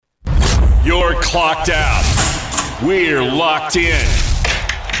You're clocked out. We're locked in.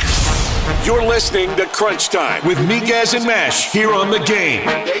 You're listening to Crunch Time with Miguez and Meche here on The Game.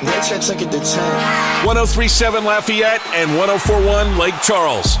 103.7 Lafayette and 104.1 Lake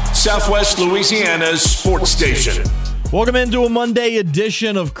Charles, Southwest Louisiana's sports station. Welcome into a Monday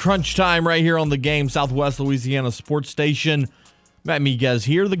edition of Crunch Time right here on The Game, Southwest Louisiana sports station. Matt Miguez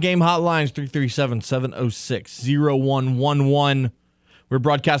here. The Game hotline's 337-706-0111. We're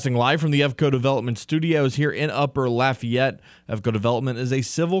broadcasting live from the EVCO Development Studios here in Upper Lafayette. EVCO Development is a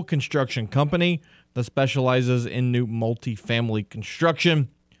civil construction company that specializes in new multifamily construction.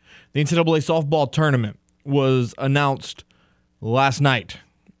 The NCAA softball tournament was announced last night,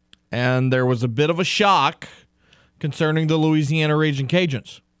 and there was a bit of a shock concerning the Louisiana Raging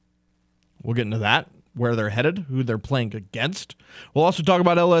Cajuns. We'll get into that, where they're headed, who they're playing against. We'll also talk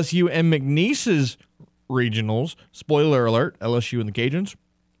about LSU and McNeese's regionals. Spoiler alert, LSU and the Cajuns,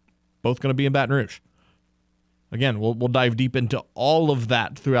 both going to be in Baton Rouge. Again, we'll dive deep into all of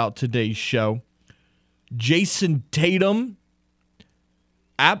that throughout today's show. Jason Tatum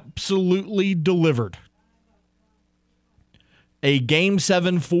absolutely delivered. A Game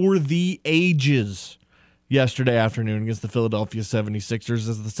 7 for the ages yesterday afternoon against the Philadelphia 76ers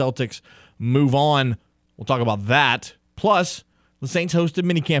as the Celtics move on. We'll talk about that. Plus, the Saints hosted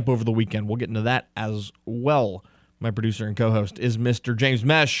minicamp over the weekend. We'll get into that as well. My producer and co-host is Mr. James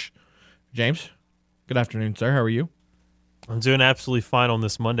Meche. James, good afternoon, sir. How are you? I'm doing absolutely fine on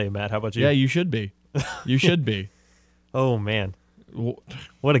this Monday, Matt. How about you? Yeah, you should be. You should be. Oh, man.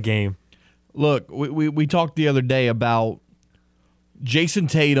 What a game. Look, we talked the other day about Jason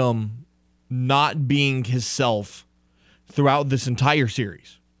Tatum not being himself throughout this entire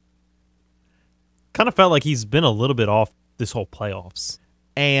series. Kind of felt like he's been a little bit off this whole playoffs.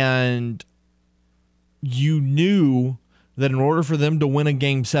 And you knew that in order for them to win a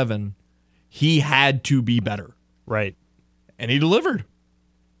Game 7, he had to be better. Right. And he delivered.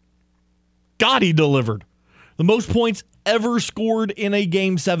 God, he delivered. The most points ever scored in a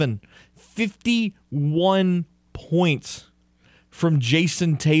Game 7. 51 points from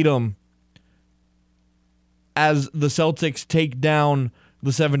Jason Tatum as the Celtics take down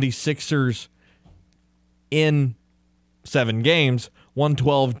the 76ers in 7 games,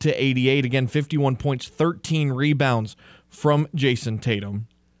 112-88. Again, 51 points, 13 rebounds from Jason Tatum.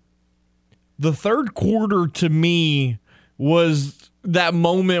 The third quarter to me was that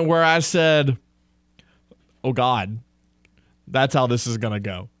moment where I said, oh God, that's how this is going to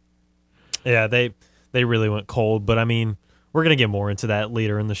go. Yeah, they really went cold, but I mean, we're going to get more into that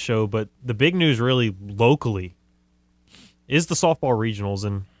later in the show, but the big news really locally is the softball regionals,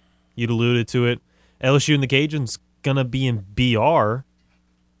 and you'd alluded to it. LSU and the Cajuns going to be in BR,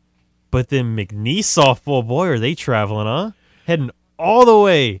 but then McNeese softball, boy, are they traveling, huh? Heading all the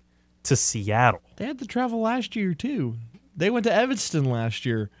way to Seattle. They had to travel last year, too. They went to Evanston last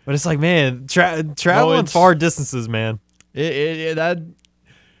year. But it's like, man, traveling far distances, man. It's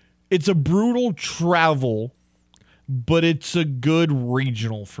a brutal travel, but it's a good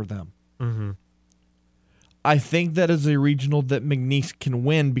regional for them. Mm-hmm. I think that is a regional that McNeese can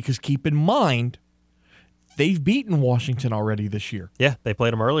win because keep in mind, they've beaten Washington already this year. Yeah, they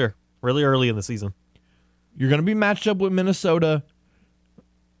played them earlier, really early in the season. You're going to be matched up with Minnesota.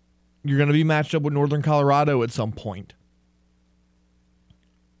 You're going to be matched up with Northern Colorado at some point.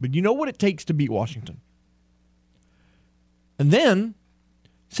 But you know what it takes to beat Washington. And then,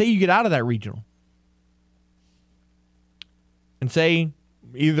 say you get out of that regional. And say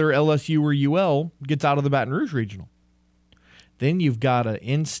either LSU or UL gets out of the Baton Rouge regional. Then you've got an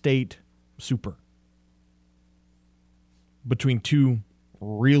in-state super between two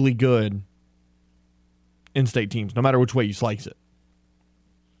really good in-state teams, no matter which way you slice it.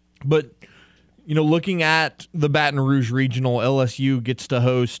 But, you know, looking at the Baton Rouge regional, LSU gets to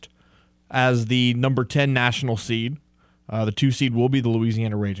host as the number 10 national seed. The 2 seed will be the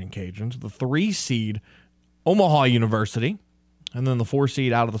Louisiana Raging Cajuns. The 3 seed, Omaha University. And then the 4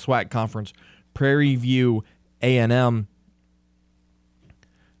 seed out of the SWAC conference, Prairie View A&M.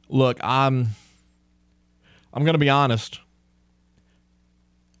 Look, I'm going to be honest.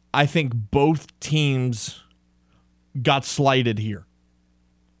 I think both teams got slighted here.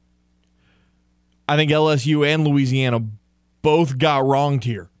 I think LSU and Louisiana both got wronged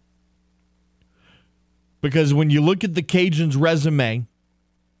here. Because when you look at the Cajuns' resume,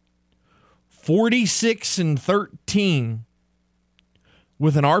 46-13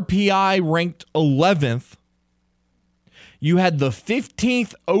 with an RPI ranked 11th, you had the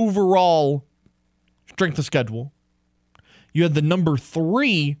 15th overall strength of schedule. You had the number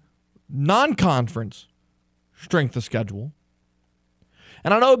 3 non-conference strength of schedule.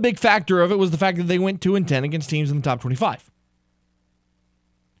 And I know a big factor of it was the fact that they went 2-10 against teams in the top 25.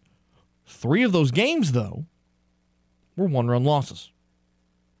 3 of those games, though, were one-run losses.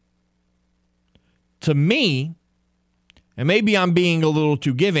 To me, and maybe I'm being a little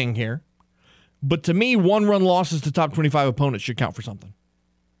too giving here, but to me, one-run losses to top 25 opponents should count for something.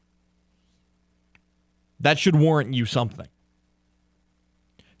 That should warrant you something.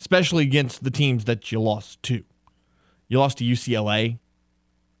 Especially against the teams that you lost to. You lost to UCLA.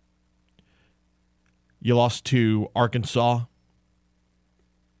 You lost to Arkansas.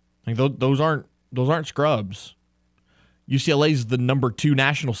 Like those aren't scrubs. UCLA is the number 2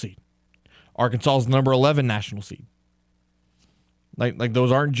 national seed. Arkansas is the number 11 national seed. Like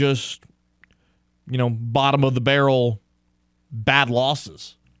those aren't just, bottom of the barrel bad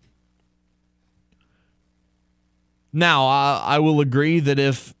losses. Now, I will agree that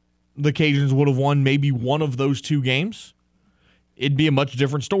if the Cajuns would have won maybe one of those 2 games, it'd be a much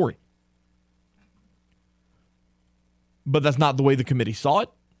different story. But that's not the way the committee saw it.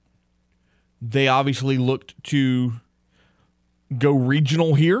 They obviously looked to go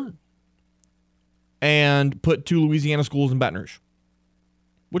regional here and put 2 Louisiana schools in Baton Rouge,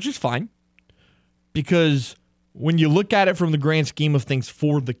 which is fine because when you look at it from the grand scheme of things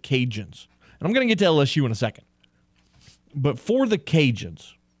for the Cajuns, and I'm going to get to LSU in a second, but for the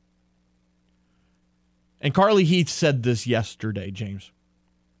Cajuns, and Carly Heath said this yesterday, James,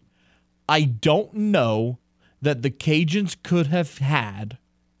 I don't know that the Cajuns could have had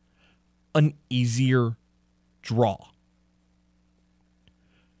an easier draw.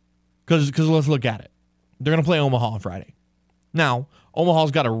 Because let's look at it. They're going to play Omaha on Friday. Now,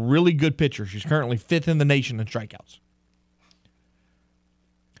 Omaha's got a really good pitcher. She's currently 5th in the nation in strikeouts.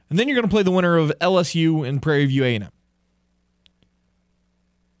 And then you're going to play the winner of LSU and Prairie View A&M.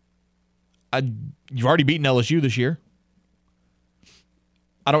 You've already beaten LSU this year.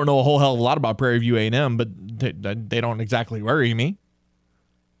 I don't know a whole hell of a lot about Prairie View A&M, but they don't exactly worry me.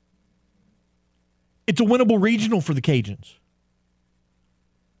 It's a winnable regional for the Cajuns.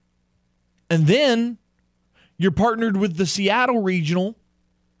 And then you're partnered with the Seattle regional.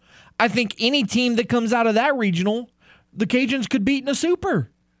 I think any team that comes out of that regional, the Cajuns could beat in a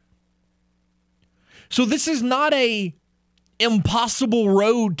super. So this is not a impossible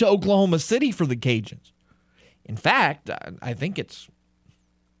road to Oklahoma City for the Cajuns. In fact, I think it's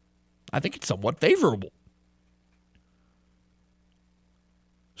somewhat favorable.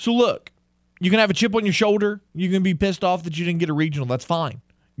 So look, you can have a chip on your shoulder. You can be pissed off that you didn't get a regional. That's fine.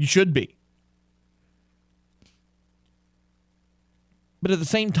 You should be. But at the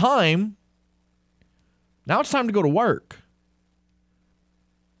same time, now it's time to go to work.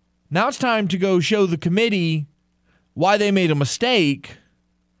 Now it's time to go show the committee why they made a mistake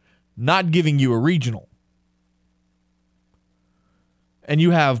not giving you a regional. And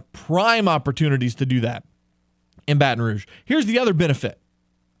you have prime opportunities to do that in Baton Rouge. Here's the other benefit.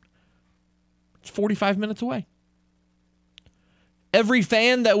 It's 45 minutes away. Every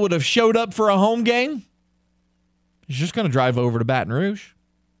fan that would have showed up for a home game is just going to drive over to Baton Rouge.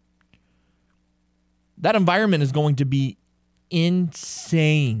 That environment is going to be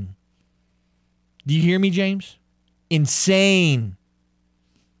insane. Do you hear me, James? Insane.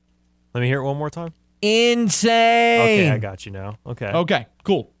 Let me hear it one more time. Insane. Okay, I got you now. Okay,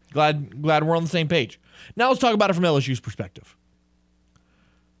 cool. Glad we're on the same page. Now let's talk about it from LSU's perspective.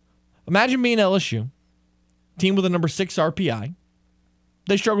 Imagine being LSU, team with a number 6 RPI.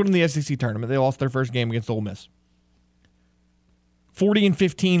 They struggled in the SEC tournament. They lost their first game against Ole Miss.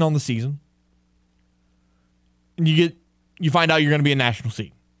 40-15 on the season. And you find out you're going to be a national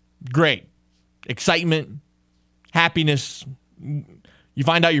seed. Great. Excitement, happiness. You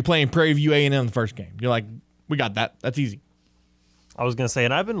find out you're playing Prairie View A&M the first game. You're like, we got that. That's easy. I was going to say,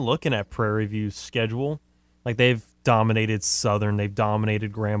 and I've been looking at Prairie View's schedule. Like, they've dominated Southern. They've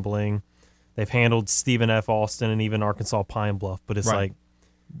dominated Grambling. They've handled Stephen F. Austin and even Arkansas Pine Bluff. But it's right.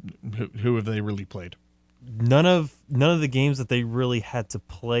 Like, who have they really played? None of the games that they really had to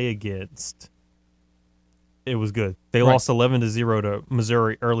play against, it was good. They lost 11-0 to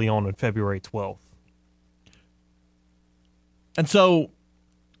Missouri early on February 12th. And so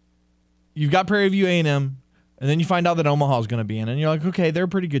you've got Prairie View A&M, and then you find out that Omaha's going to be in, and you're like, okay, they're a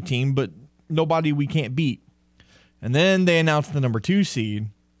pretty good team, but nobody we can't beat. And then they announce the number 2 seed,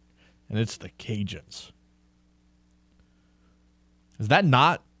 and it's the Cajuns. Is that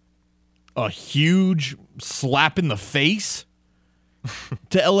not a huge slap in the face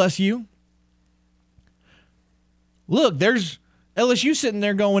to LSU? Look, there's LSU sitting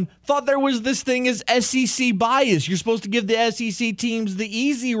there going, thought there was this thing as SEC bias. You're supposed to give the SEC teams the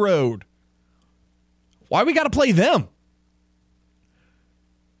easy road. Why we got to play them?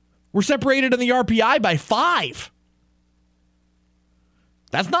 We're separated in the RPI by 5.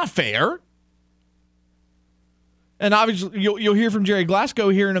 That's not fair. And obviously, you'll hear from Jerry Glasgow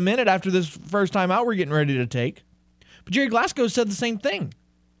here in a minute after this first time out we're getting ready to take. But Jerry Glasgow said the same thing.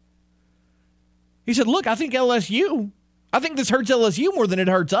 He said, look, I think this hurts LSU more than it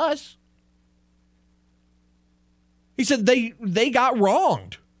hurts us. He said they got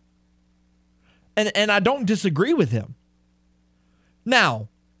wronged. And I don't disagree with him. Now,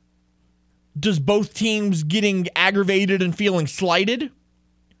 does both teams getting aggravated and feeling slighted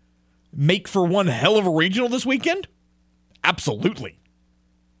make for one hell of a regional this weekend? Absolutely.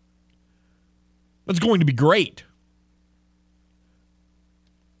 That's going to be great.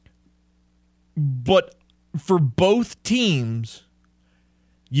 But for both teams,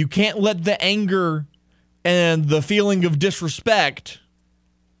 you can't let the anger and the feeling of disrespect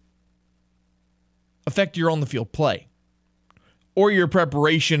affect your on-the-field play or your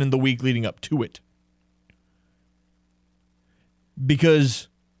preparation in the week leading up to it. Because,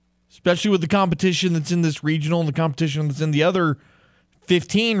 especially with the competition that's in this regional and the competition that's in the other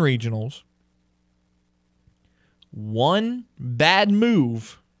 15 regionals, one bad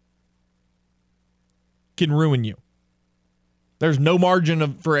move can ruin you. There's no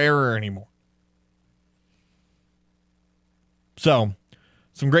margin for error anymore. So,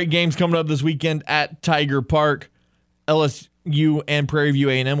 some great games coming up this weekend at Tiger Park. LSU and Prairie View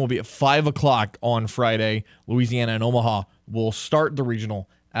A&M will be at 5 o'clock on Friday. Louisiana and Omaha will start the regional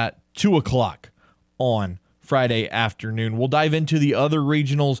at 2 o'clock on Friday afternoon. We'll dive into the other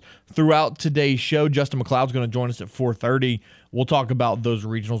regionals throughout today's show. Justin McLeod's going to join us at 4:30. We'll talk about those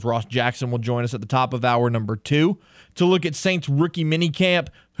regionals. Ross Jackson will join us at the top of hour number 2 to look at Saints rookie minicamp,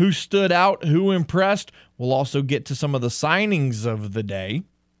 who stood out, who impressed. We'll also get to some of the signings of the day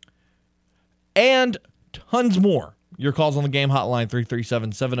and tons more. Your calls on the game hotline,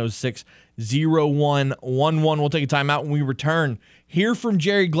 337-706-0111. We'll take a timeout when we return. Hear from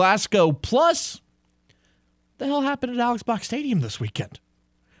Jerry Glasgow. Plus, what the hell happened at Alex Box Stadium this weekend?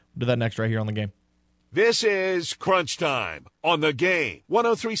 We'll do that next right here on the game. This is Crunch Time on the game.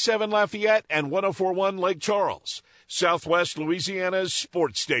 103.7 Lafayette and 104.1 Lake Charles. Southwest Louisiana's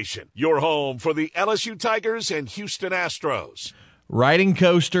sports station. Your home for the LSU Tigers and Houston Astros. Riding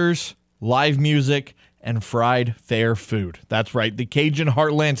coasters, live music, and fried fair food. That's right. The Cajun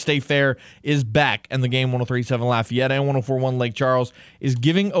Heartland State Fair is back, and the game 103.7 Lafayette and 104.1 Lake Charles is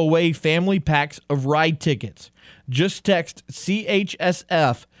giving away family packs of ride tickets. Just text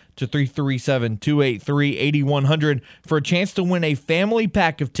CHSF to 337-283-8100 for a chance to win a family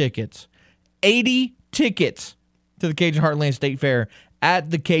pack of tickets. 80 tickets to the Cajun Heartland State Fair at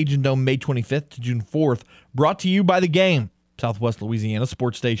the Cajun Dome May 25th to June 4th. Brought to you by the game, Southwest Louisiana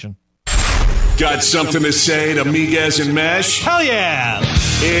Sports Station. Got something to say to Miguez and Meche? Hell yeah!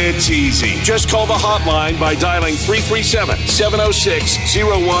 It's easy. Just call the hotline by dialing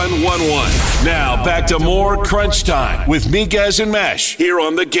 337-706-0111. Now, back to more Crunch Time with Miguez and Meche here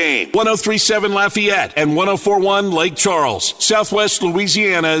on the game. 103.7 Lafayette and 104.1 Lake Charles, Southwest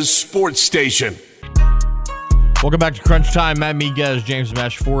Louisiana's sports station. Welcome back to Crunch Time. Matt Miguez, James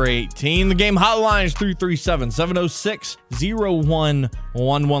Meche, 418. The game hotline is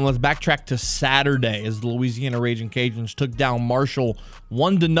 337-706-0111. Let's backtrack to Saturday as the Louisiana Raging Cajuns took down Marshall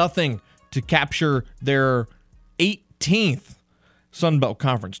 1-0 to capture their 18th Sun Belt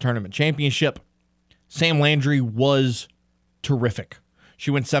Conference Tournament championship. Sam Landry was terrific. She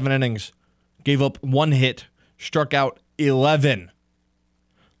went 7 innings, gave up 1 hit, struck out 11.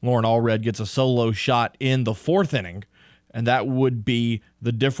 Lauren Allred gets a solo shot in the 4th inning, and that would be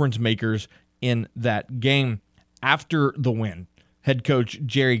the difference makers in that game. After the win, head coach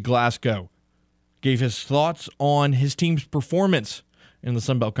Jerry Glasgow gave his thoughts on his team's performance in the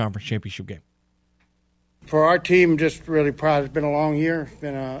Sun Belt Conference Championship game. For our team, just really proud. It's been a long year. It's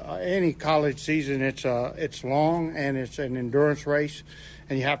been any college season. It's long and it's an endurance race,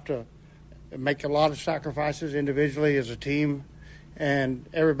 and you have to make a lot of sacrifices individually as a team. And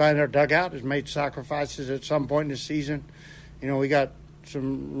everybody in our dugout has made sacrifices at some point in the season. You know, we got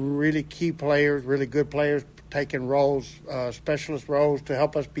some really key players, really good players, taking roles, specialist roles to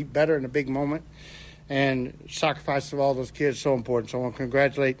help us be better in a big moment. And sacrifice of all those kids is so important. So I want to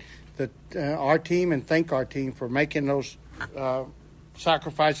congratulate our team and thank our team for making those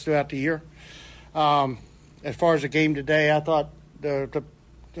sacrifices throughout the year. As far as the game today, I thought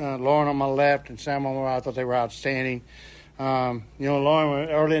Lauren on my left and Sam on my right, I thought they were outstanding. Lauren,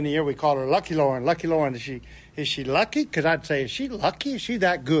 early in the year, we called her Lucky Lauren. Lucky Lauren, is she lucky? Because I'd say, is she lucky? Is she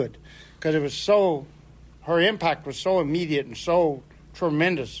that good? Because it was her impact was so immediate and so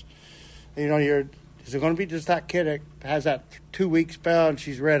tremendous. You know, Is it going to be just that kid that has that 2-week spell and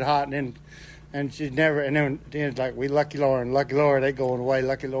she's red hot and she's never, and then it's like, Lucky Lauren, they going away.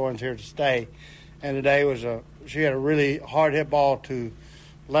 Lucky Lauren's here to stay. And today she had a really hard hit ball to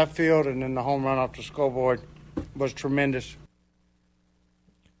left field, and then the home run off the scoreboard was tremendous.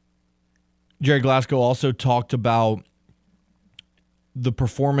 Jerry Glasgow also talked about the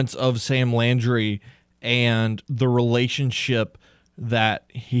performance of Sam Landry and the relationship that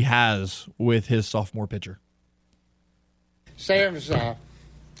he has with his sophomore pitcher. Sam's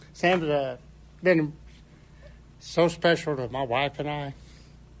been so special to my wife and I.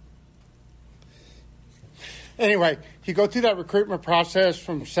 Anyway, you go through that recruitment process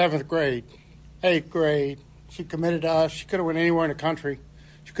from 7th grade, 8th grade. She committed to us. She could have went anywhere in the country.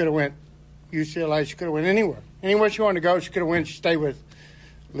 She could have went UCLA. She could have went anywhere. Anywhere she wanted to go, she could have went. She stayed with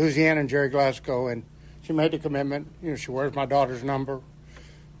Louisiana and Jerry Glasgow, and she made the commitment. She wears my daughter's number.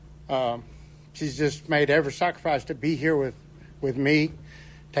 She's just made every sacrifice to be here with me,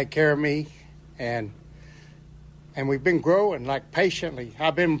 take care of me, and we've been growing like patiently.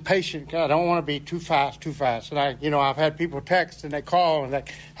 I've been patient. God, I don't want to be too fast. And I've had people text and they call and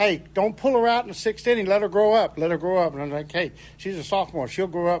like, hey, don't pull her out in the 6th inning. Let her grow up. And I'm like, hey, she's a sophomore. She'll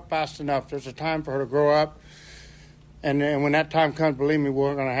grow up fast enough. There's a time for her to grow up. And when that time comes, believe me,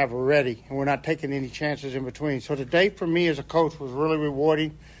 we're going to have her ready. And we're not taking any chances in between. So today for me as a coach was really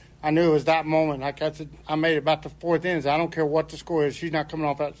rewarding. I knew it was that moment. Like I said, I made it about the 4th inning. I don't care what the score is. She's not coming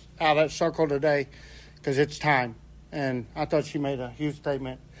out of that circle today because it's time. And I thought she made a huge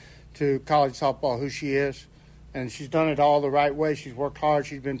statement to college softball, who she is. And she's done it all the right way. She's worked hard.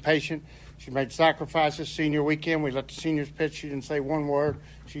 She's been patient. She's made sacrifices. Senior weekend, we let the seniors pitch. She didn't say one word.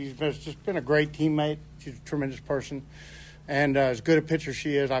 She's just been a great teammate. She's a tremendous person. And as good a pitcher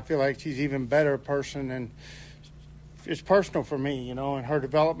she is, I feel like she's even better a person. And it's personal for me, and her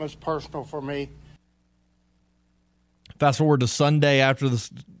development's personal for me. Fast forward to Sunday after the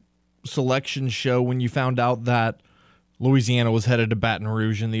selection show when you found out that Louisiana was headed to Baton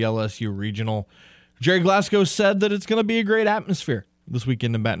Rouge in the LSU Regional. Jerry Glasgow said that it's going to be a great atmosphere this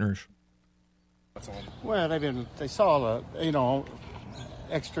weekend in Baton Rouge. Well, they saw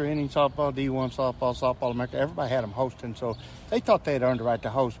extra inning softball, D1 softball America. Everybody had them hosting, so they thought they had earned the right to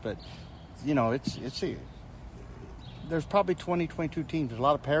host. But there's probably 20, 22 teams. There's a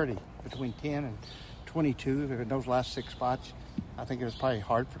lot of parity between 10 and 22 in those last 6 spots. I think it was probably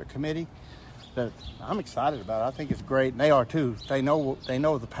hard for the committee. But I'm excited about it. I think it's great, and they are too. They know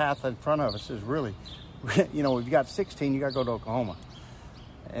the path in front of us is really, if you got 16, you got to go to Oklahoma.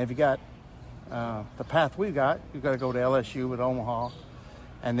 And if you got the path we've got, you've got to go to LSU with Omaha.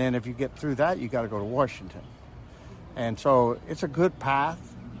 And then if you get through that, you got to go to Washington. And so it's a good path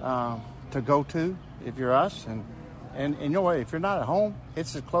to go to if you're us. And you know what? If you're not at home,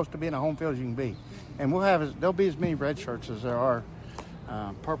 it's as close to being a home field as you can be. And there'll be as many red shirts as there are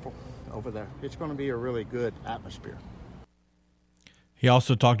purple over there. It's going to be a really good atmosphere. He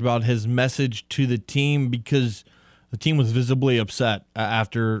also talked about his message to the team because the team was visibly upset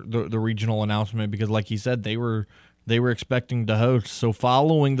after the regional announcement because, like he said, they were expecting to host. So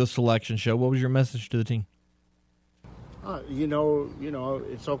following the selection show, what was your message to the team?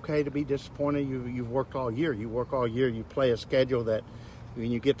 It's okay to be disappointed. You've worked all year. You work all year. You play a schedule that when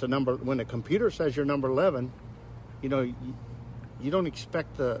you get to when the computer says you're number 11, you don't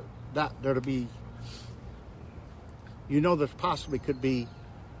expect there to be, there possibly could be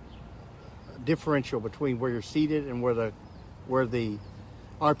a differential between where you're seated and where the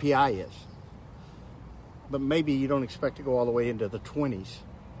RPI is. But maybe you don't expect to go all the way into the 20s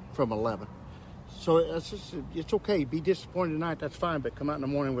from 11. So it's okay. Be disappointed tonight. That's fine. But come out in the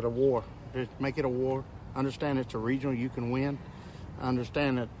morning with a war. Just make it a war. Understand it's a regional. You can win.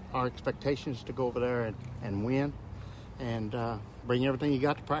 Understand that our expectation is to go over there and win. And bring everything you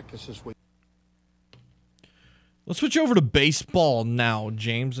got to practice this week. Let's switch over to baseball now,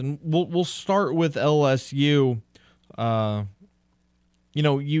 James, and we'll start with LSU.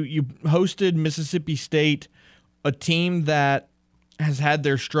 You hosted Mississippi State, a team that has had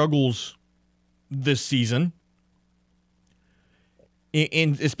their struggles this season,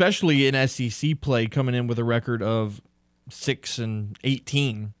 especially in SEC play, coming in with a record of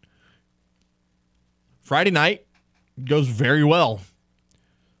 6-18. Friday night goes very well.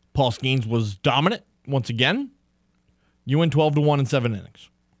 Paul Skeens was dominant once again. You win 12-1 in 7 innings.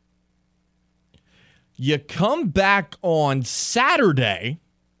 You come back on Saturday,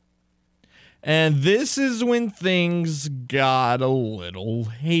 and this is when things got a little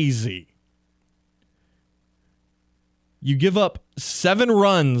hazy. You give up 7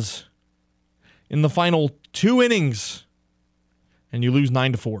 runs in the final 2 innings, and you lose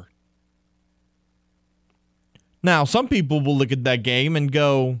 9-4. Now, some people will look at that game and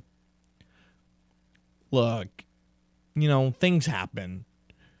go, look, things happen.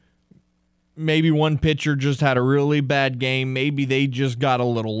 Maybe one pitcher just had a really bad game. Maybe they just got a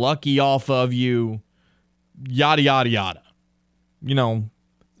little lucky off of you. Yada, yada, yada.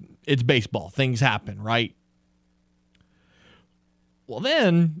 It's baseball. Things happen, right? Well,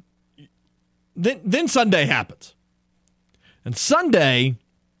 then Sunday happens. And Sunday,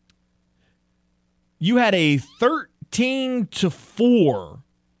 you had a 13-4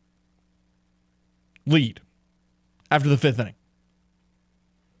 lead after the fifth inning.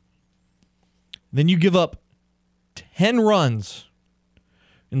 Then you give up 10 runs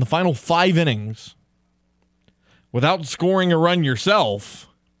in the final 5 innings without scoring a run yourself,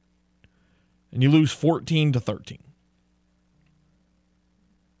 and you lose 14-13.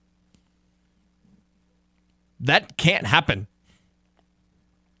 That can't happen.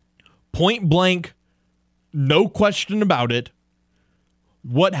 Point blank, no question about it.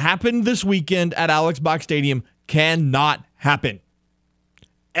 What happened this weekend at Alex Box Stadium cannot happen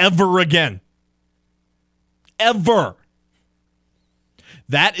ever again. Ever.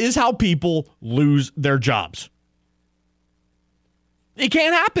 That is how people lose their jobs. It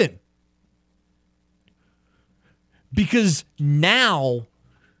can't happen. Because now,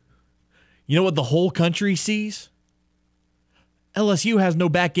 you know what the whole country sees? LSU has no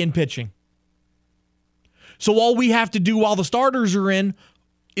back end pitching. So all we have to do while the starters are in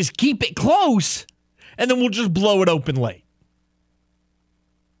is keep it close, and then we'll just blow it open late.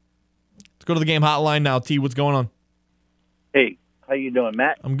 Let's go to the game hotline now. T, what's going on? Hey, how you doing,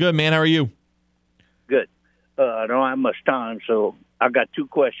 Matt? I'm good, man. How are you? Good. I don't have much time, so I got 2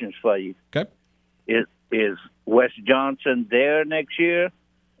 questions for you. Okay. Is Wes Johnson there next year,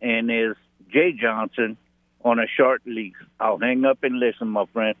 and is Jay Johnson on a short lease? I'll hang up and listen, my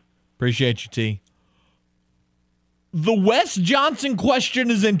friend. Appreciate you, T. The Wes Johnson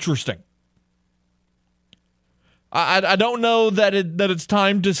question is interesting. I don't know that it's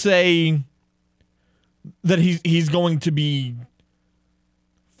time to say that he's going to be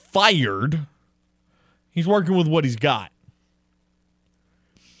fired. He's working with what he's got.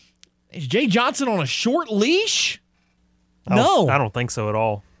 Is Jay Johnson on a short leash? No. I don't think so at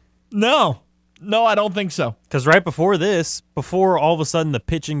all. No, I don't think so. Because right before this, before all of a sudden the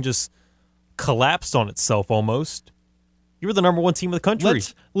pitching just collapsed on itself almost, you were the number 1 team in the country.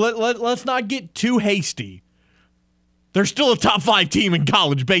 Let's not get too hasty. They're still a top 5 team in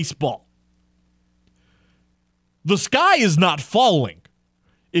college baseball. The sky is not falling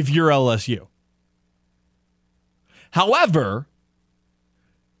if you're LSU. However,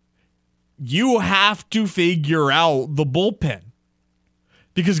 you have to figure out the bullpen.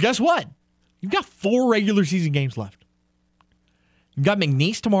 Because guess what? You've got 4 regular season games left. You've got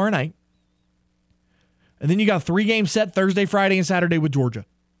McNeese tomorrow night. And then you got 3 games set Thursday, Friday, and Saturday with Georgia.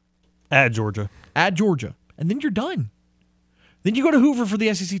 At Georgia. And then you're done. Then you go to Hoover for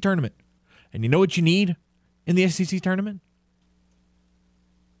the SEC tournament. And you know what you need in the SEC tournament?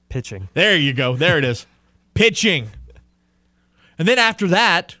 Pitching. There you go. There it is. Pitching. And then after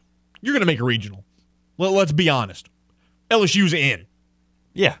that, you're going to make a regional. Let's be honest. LSU's in.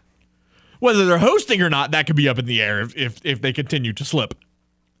 Yeah. Whether they're hosting or not, that could be up in the air if they continue to slip.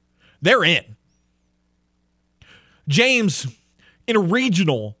 They're in. James, in a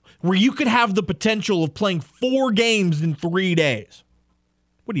regional where you could have the potential of playing 4 games in 3 days,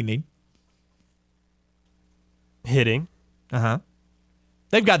 what do you need? Hitting.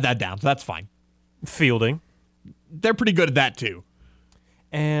 They've got that down, so that's fine. Fielding. They're pretty good at that, too.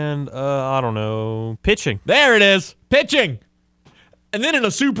 And, I don't know, pitching. There it is. Pitching. And then in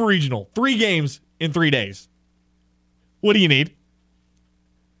a super regional, 3 games in 3 days. What do you need?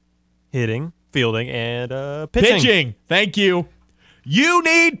 Hitting, fielding, and pitching. Pitching. Thank you. You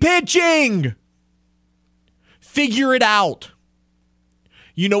need pitching. Figure it out.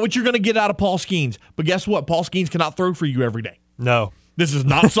 You know what you're going to get out of Paul Skeens. But guess what? Paul Skeens cannot throw for you every day. No. This is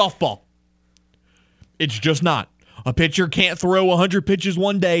not softball. It's just not. A pitcher can't throw 100 pitches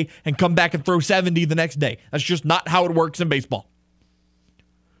one day and come back and throw 70 the next day. That's just not how it works in baseball.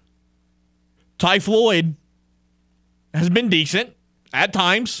 Ty Floyd has been decent at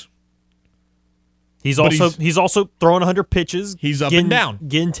times. He's also throwing 100 pitches. He's up and down.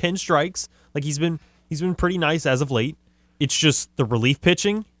 Getting 10 strikes. Like he's been pretty nice as of late. It's just the relief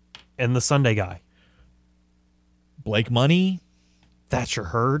pitching and the Sunday guy. Blake Money, Thatcher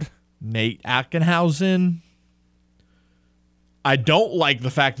Hurd, Nate Atkinhausen. I don't like the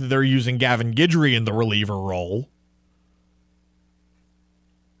fact that they're using Gavin Guidry in the reliever role.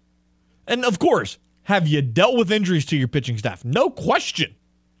 And of course, have you dealt with injuries to your pitching staff? No question.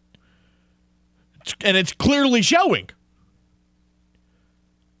 And it's clearly showing.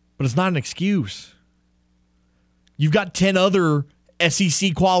 But it's not an excuse. You've got 10 other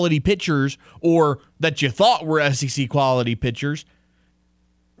SEC quality pitchers, or that you thought were SEC quality pitchers.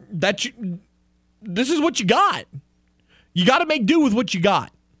 This is what you got. You got to make do with what you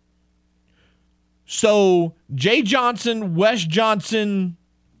got. So Jay Johnson, Wes Johnson,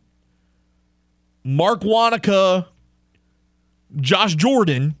 Mark Wanaka, Josh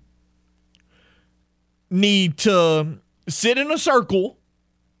Jordan need to sit in a circle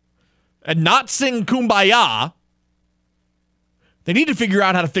and not sing Kumbaya. They need to figure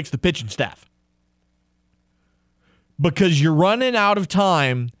out how to fix the pitching staff. Because you're running out of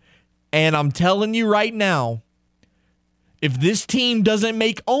time, and I'm telling you right now, if this team doesn't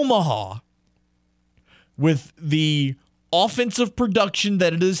make Omaha with the offensive production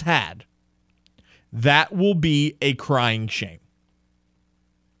that it has had, that will be a crying shame.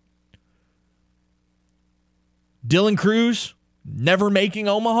 Dylan Cruz never making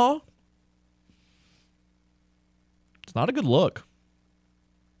Omaha? It's not a good look.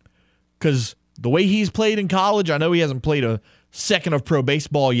 Because the way he's played in college, I know he hasn't played a second of pro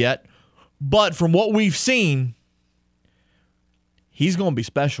baseball yet, but from what we've seen, he's going to be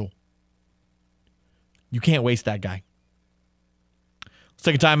special. You can't waste that guy. Let's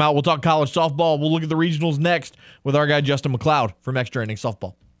take a timeout. We'll talk college softball. We'll look at the regionals next with our guy Justin McLeod from Extra Innings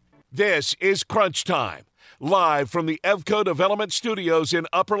Softball. This is Crunch Time, live from the EVCO Development Studios in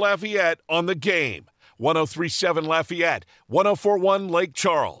Upper Lafayette on The Game. 103.7 Lafayette, 104.1 Lake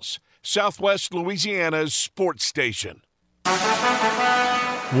Charles, Southwest Louisiana's sports station.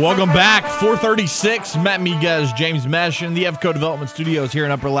 Welcome back. 436, Matt Miguez, James Meche in the EVCO Development Studios here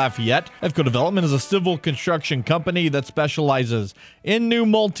in Upper Lafayette. EVCO Development is a civil construction company that specializes in new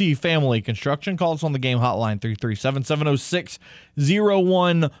multi-family construction. Call us on the game hotline,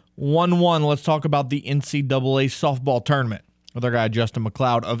 337-706-0111. Let's talk about the NCAA softball tournament with our guy Justin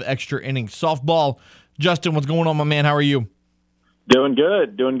McLeod of Extra Innings Softball. Justin, what's going on, my man? How are you? Doing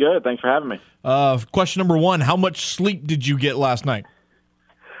good. Thanks for having me. Question number one, how much sleep did you get last night?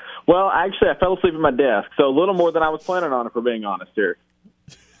 Well, actually, I fell asleep at my desk, so a little more than I was planning on, if we're being honest here.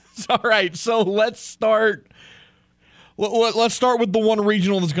 All right, so let's start with the one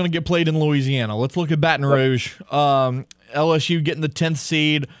regional that's going to get played in Louisiana. Let's look at Baton Rouge. LSU getting the 10th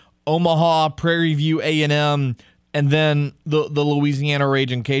seed, Omaha, Prairie View A&M, and then the Louisiana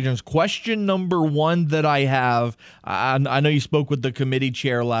Raging Cajuns. Question number one that I have, I know you spoke with the committee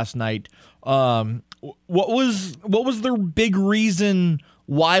chair last night. What was their big reason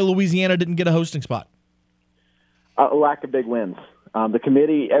why Louisiana didn't get a hosting spot? A lack of big wins. The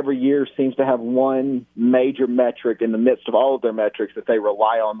committee every year seems to have one major metric in the midst of all of their metrics that they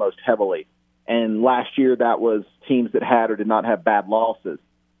rely on most heavily. And last year that was teams that had or did not have bad losses.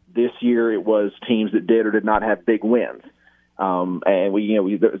 This year it was teams that did or did not have big wins. And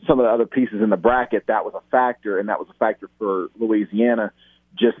some of the other pieces in the bracket, that was a factor, and that was a factor for Louisiana.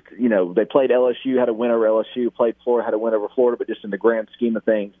 Just, they played LSU, had a win over LSU, played Florida, had a win over Florida, but just in the grand scheme of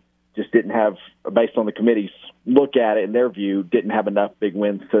things, just didn't have, based on the committee's look at it, in their view, didn't have enough big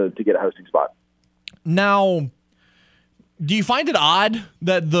wins to get a hosting spot. Now, do you find it odd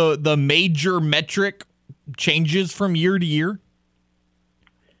that the major metric changes from year to year?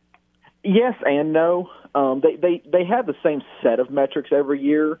 Yes and no. They have the same set of metrics every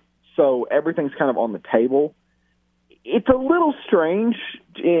year, so everything's kind of on the table. It's a little strange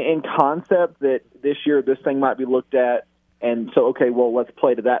in concept that this year this thing might be looked at, and so, okay, well, let's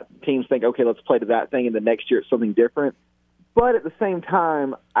play to that. Teams think, okay, let's play to that thing, and the next year it's something different. But at the same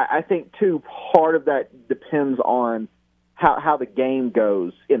time, I think, too, part of that depends on how the game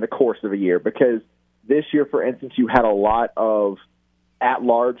goes in the course of a year, because this year, for instance, you had a lot of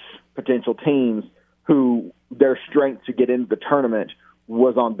at-large potential teams who their strength to get into the tournament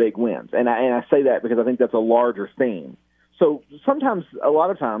was on big wins. And I say that because I think that's a larger theme. So a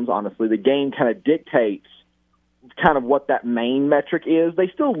lot of times, honestly, the game kind of dictates kind of what that main metric is. They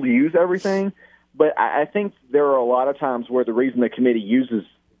still use everything, but I think there are a lot of times where the reason the committee uses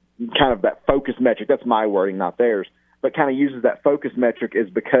kind of that focus metric, that's my wording, not theirs, but kind of uses that focus metric is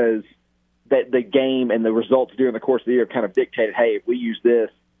because that the game and the results during the course of the year kind of dictated, hey, if we use this,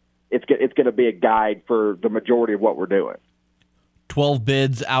 it's going to be a guide for the majority of what we're doing. 12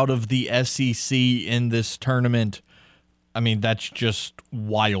 bids out of the SEC in this tournament. I mean, that's just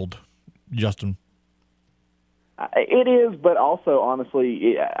wild, Justin. It is, but also,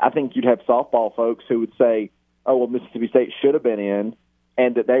 honestly, I think you'd have softball folks who would say, oh, well, Mississippi State should have been in,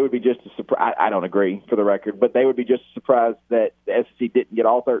 and that they would be just as surprised. I don't agree, for the record, but they would be just as surprised that the SEC didn't get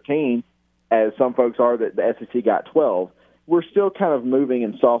all 13 as some folks are that the SEC got 12. we're still kind of moving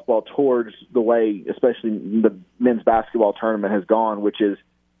in softball towards the way, especially the men's basketball tournament has gone, which is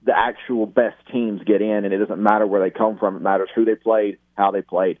the actual best teams get in, and it doesn't matter where they come from. It matters who they played, how they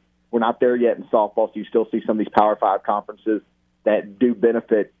played. We're not there yet in softball, so you still see some of these Power 5 conferences that do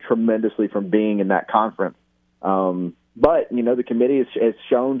benefit tremendously from being in that conference. But, the committee has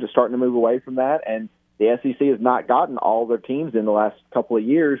shown to starting to move away from that, and the SEC has not gotten all their teams in the last couple of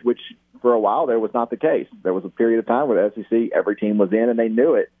years, which for a while there was not the case. There was a period of time where the SEC, every team was in and they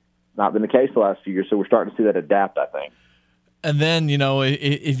knew it. Not been the case the last few years, so we're starting to see that adapt, I think. And then,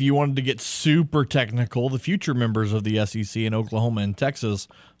 if you wanted to get super technical, the future members of the SEC in Oklahoma and Texas,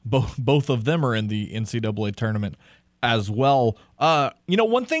 both of them are in the NCAA tournament as well.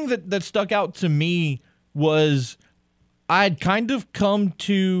 One thing that stuck out to me was I'd kind of come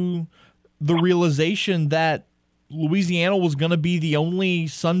to the realization that Louisiana was going to be the only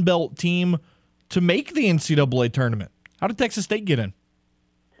Sun Belt team to make the NCAA tournament. How did Texas State get in?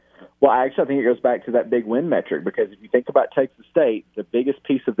 Well, actually, I think it goes back to that big win metric, because if you think about Texas State, the biggest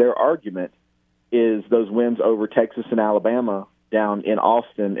piece of their argument is those wins over Texas and Alabama down in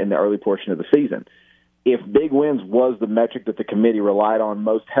Austin in the early portion of the season. If big wins was the metric that the committee relied on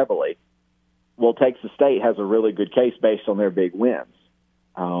most heavily, well, Texas State has a really good case based on their big wins.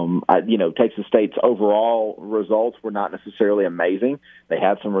 Texas State's overall results were not necessarily amazing. They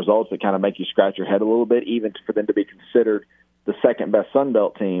had some results that kind of make you scratch your head a little bit, even for them to be considered the second best Sun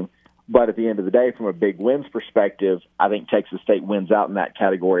Belt team. But at the end of the day, from a big wins perspective, I think Texas State wins out in that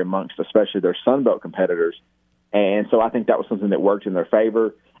category amongst especially their Sun Belt competitors. And so I think that was something that worked in their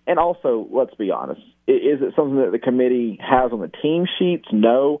favor. And also, let's be honest, is it something that the committee has on the team sheets?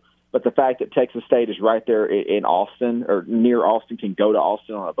 No. But the fact that Texas State is right there in Austin or near Austin, can go to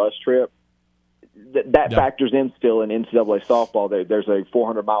Austin on a bus trip, that factors in still in NCAA softball. There's a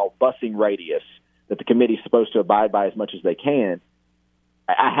 400-mile busing radius that the committee is supposed to abide by as much as they can.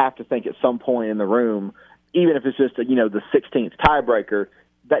 I have to think at some point in the room, even if it's just the 16th tiebreaker,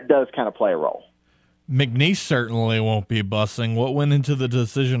 that does kind of play a role. McNeese certainly won't be busing. What went into the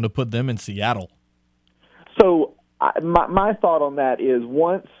decision to put them in Seattle? So my thought on that is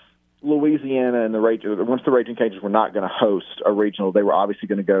once Louisiana and once the Raging Cajuns were not going to host a regional, they were obviously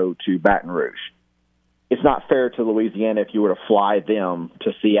going to go to Baton Rouge. It's not fair to Louisiana if you were to fly them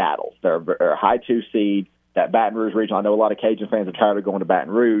to Seattle. They're a high 2 seed. That Baton Rouge regional, I know a lot of Cajun fans are tired of going to Baton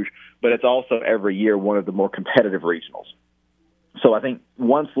Rouge, but it's also every year one of the more competitive regionals. So I think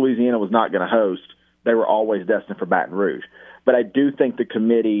once Louisiana was not going to host, they were always destined for Baton Rouge. But I do think the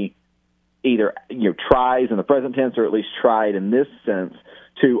committee either tries in the present tense or at least tried in this sense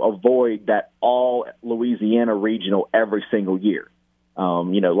to avoid that all Louisiana regional every single year.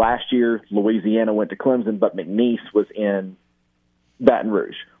 Last year Louisiana went to Clemson, but McNeese was in Baton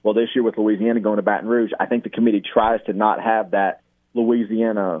Rouge. Well, this year with Louisiana going to Baton Rouge, I think the committee tries to not have that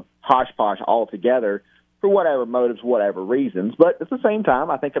Louisiana hodgepodge altogether for whatever motives, whatever reasons. But at the same time,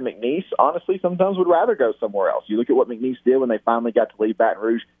 I think a McNeese, honestly, sometimes would rather go somewhere else. You look at what McNeese did when they finally got to leave Baton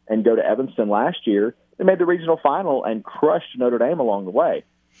Rouge and go to Evanston last year. They made the regional final and crushed Notre Dame along the way.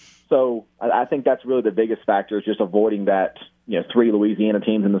 So I think that's really the biggest factor, is just avoiding that 3 Louisiana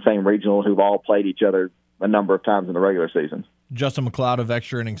teams in the same regional who've all played each other a number of times in the regular season. Justin McLeod of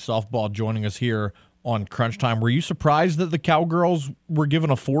Extra Innings Softball joining us here on Crunch Time. Were you surprised that the Cowgirls were given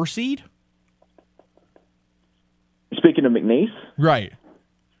a 4 seed? Speaking of McNeese? Right.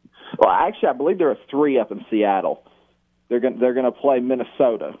 Well, actually, I believe there are 3 up in Seattle. They're going to play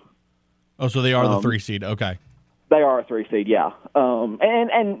Minnesota. Oh, so they are the 3 seed. Okay. They are a 3 seed, yeah.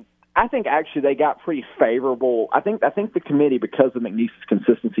 And I think actually they got pretty favorable. I think the committee, because of McNeese's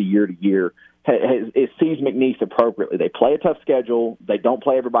consistency year to year, it sees McNeese appropriately. They play a tough schedule. They don't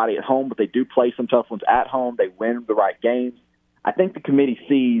play everybody at home, but they do play some tough ones at home. They win the right games. I think the committee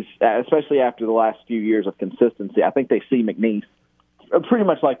sees, especially after the last few years of consistency, I think they see McNeese pretty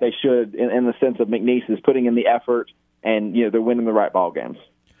much like they should in the sense of McNeese is putting in the effort and they're winning the right ball games.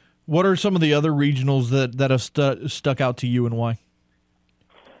 What are some of the other regionals that have stuck out to you and why?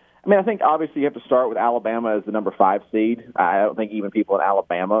 I mean, I think obviously you have to start with Alabama as the number 5 seed. I don't think even people in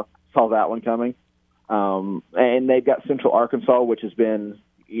Alabama saw that one coming. And they've got Central Arkansas, which has been,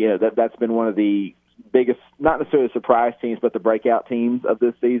 that's been one of the biggest, not necessarily surprise teams, but the breakout teams of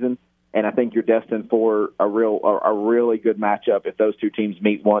this season. And I think you're destined for a really good matchup if those 2 teams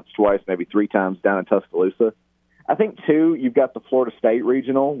meet once, twice, maybe 3 times down in Tuscaloosa. I think, too, you've got the Florida State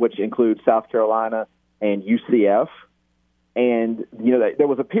Regional, which includes South Carolina and UCF. And, there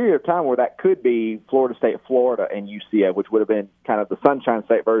was a period of time where that could be Florida State, Florida, and UCF, which would have been kind of the Sunshine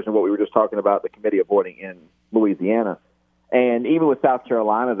State version of what we were just talking about, the committee avoiding in Louisiana. And even with South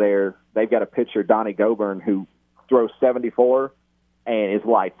Carolina there, they've got a pitcher, Donnie Goburn, who throws 74 and is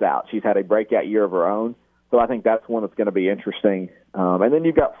lights out. She's had a breakout year of her own. So I think that's one that's going to be interesting. And then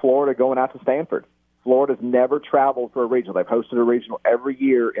you've got Florida going out to Stanford. Florida's never traveled for a regional. They've hosted a regional every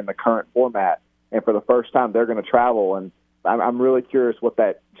year in the current format. And for the first time, they're going to travel. And I'm really curious what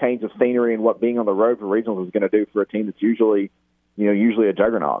that change of scenery and what being on the road for regionals is going to do for a team that's usually a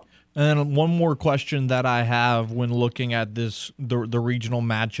juggernaut. And one more question that I have when looking at the regional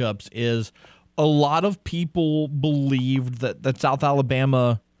matchups is a lot of people believed that South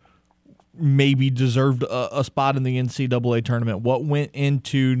Alabama maybe deserved a spot in the NCAA tournament. What went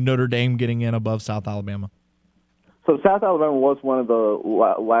into Notre Dame getting in above South Alabama? So South Alabama was one of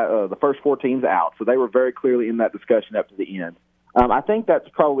the first 4 teams out, so they were very clearly in that discussion up to the end. I think that's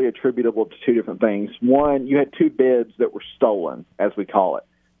probably attributable to 2 different things. One, you had 2 bids that were stolen, as we call it.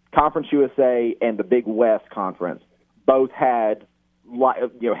 Conference USA and the Big West Conference both had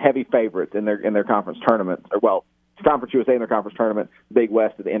heavy favorites in their conference tournaments. Conference USA in their conference tournament, Big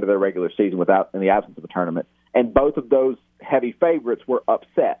West at the end of their regular season in the absence of a tournament. And both of those heavy favorites were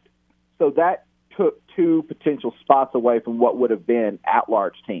upset. So that took 2 potential spots away from what would have been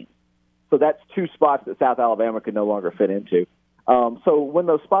at-large teams. So that's 2 spots that South Alabama could no longer fit into. So when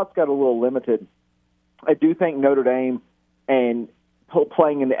those spots got a little limited, I do think Notre Dame and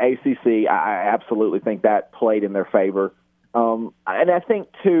playing in the ACC, I absolutely think that played in their favor. And I think,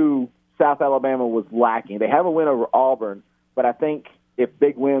 too, South Alabama was lacking. They have a win over Auburn, but I think if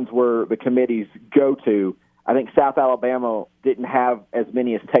big wins were the committee's go-to, I think South Alabama didn't have as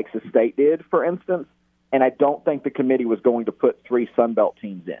many as Texas State did, for instance, and I don't think the committee was going to put 3 Sun Belt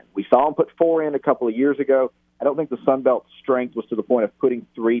teams in. We saw them put 4 in a couple of years ago. I don't think the Sun Belt strength was to the point of putting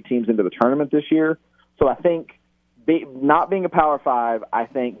 3 teams into the tournament this year. So I think not being a Power 5, I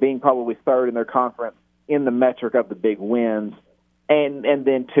think being probably 3rd in their conference in the metric of the big wins, and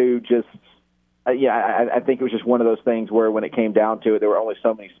then I think it was just one of those things where when it came down to it, there were only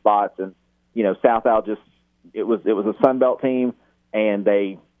so many spots, and South Al it was a Sun Belt team, and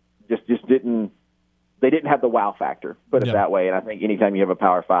they just didn't have the wow factor, put it that way. And I think anytime you have a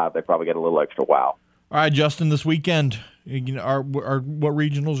Power 5, they probably get a little extra wow. All right, Justin, this weekend, what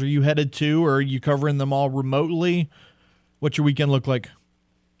regionals are you headed to, or are you covering them all remotely? What's your weekend look like?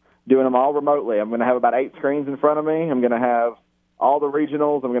 Doing them all remotely. I'm going to have about 8 screens in front of me. I'm going to have all the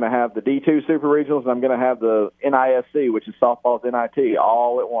regionals. I'm going to have the D2 Super Regionals, and I'm going to have the NISC, which is softball's NIT,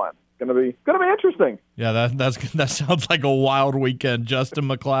 all at once. It's going to be interesting. Yeah, that sounds like a wild weekend. Justin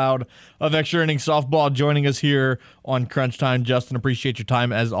McLeod of Extra Innings Softball joining us here on Crunch Time. Justin, appreciate your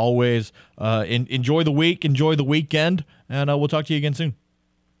time as always. Enjoy the week, enjoy the weekend, and we'll talk to you again soon.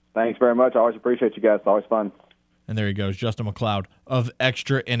 Thanks very much. I always appreciate you guys. It's always fun. And there he goes, Justin McLeod of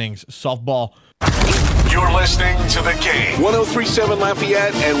Extra Innings Softball. You're listening to The Game. 103.7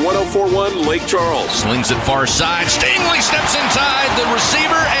 Lafayette and 104.1 Lake Charles. Slings it far side. Stingley steps inside the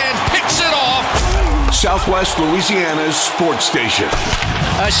receiver and picks it off. Southwest Louisiana's sports station.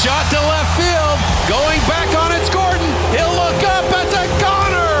 A shot to left field. Going back on it's Gordon. He'll look up. It's a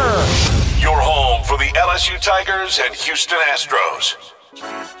goner. Your home for the LSU Tigers and Houston Astros.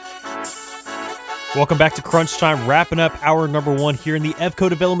 Welcome back to Crunch Time, wrapping up hour number 1 here in the Evco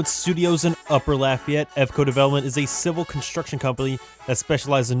Development Studios in Upper Lafayette. Evco Development is a civil construction company that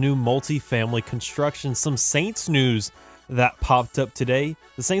specializes in new multi-family construction. Some Saints news that popped up today.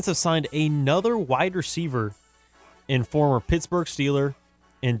 The Saints have signed another wide receiver in former Pittsburgh Steeler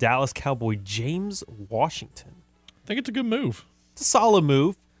and Dallas Cowboy James Washington. I think it's a good move. It's a solid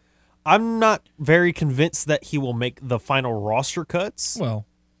move. I'm not very convinced that he will make the final roster cuts. Well,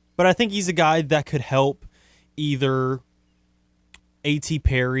 but I think he's a guy that could help either A.T.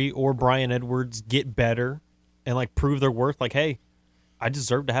 Perry or Brian Edwards get better and prove their worth. Hey, I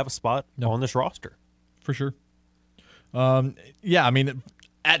deserve to have a spot on this roster. For sure.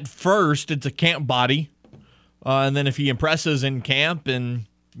 At first it's a camp body. And then if he impresses in camp and,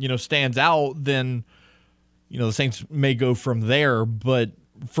 stands out, then, the Saints may go from there. But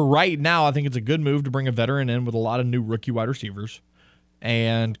for right now, I think it's a good move to bring a veteran in with a lot of new rookie wide receivers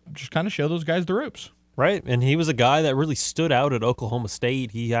and just kind of show those guys the ropes. Right, and he was a guy that really stood out at Oklahoma State.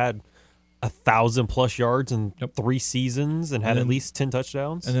 He had 1,000+ yards in 3 seasons and had at least 10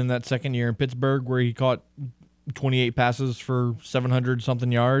 touchdowns. And then that second year in Pittsburgh where he caught 28 passes for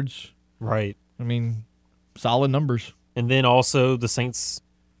 700-something yards. Right. Solid numbers. And then also the Saints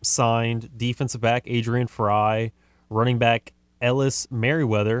signed defensive back Adrian Fry, running back Ellis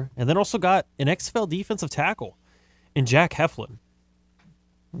Merriweather, and then also got an XFL defensive tackle in Jack Heflin.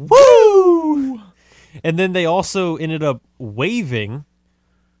 Woo! And then they also ended up waiving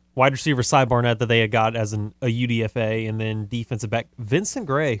wide receiver Cy Barnett that they had got as a UDFA, and then defensive back Vincent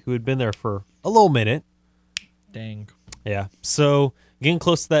Gray, who had been there for a little minute. Dang. Yeah. So getting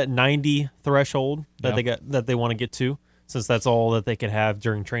close to that 90 threshold that Yeah. they want to get to, since that's all that they could have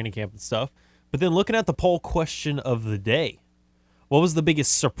during training camp and stuff. But then looking at the poll question of the day, what was the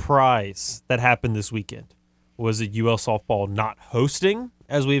biggest surprise that happened this weekend? Was it UL softball not hosting,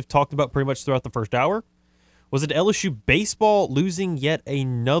 as we've talked about pretty much throughout the first hour? Was it LSU baseball losing yet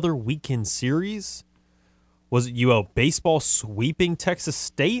another weekend series? Was it UL baseball sweeping Texas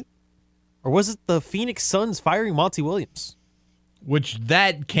State? Or was it the Phoenix Suns firing Monty Williams? Which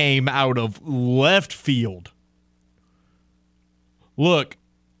that came out of left field. Look,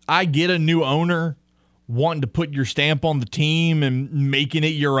 I get a new owner wanting to put your stamp on the team and making it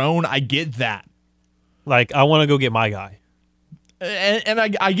your own. I get that. Like, I want to go get my guy. And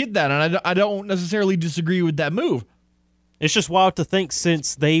I get that, and I don't necessarily disagree with that move. It's just wild to think,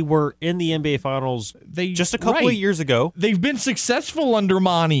 since they were in the NBA Finals just a couple of years ago. They've been successful under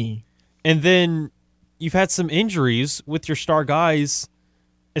Monty. And then you've had some injuries with your star guys,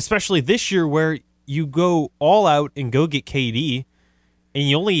 especially this year where you go all out and go get KD, and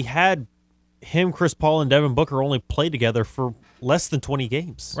you only had him, Chris Paul, and Devin Booker only play together for less than 20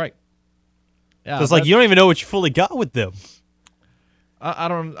 games. Right. Yeah, so it's like you don't even know what you fully got with them. I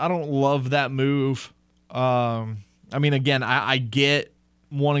don't love that move. I mean, again, I get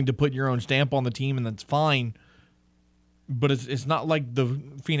wanting to put your own stamp on the team, and that's fine. But it's not like the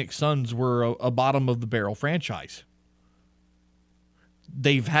Phoenix Suns were a bottom of the barrel franchise.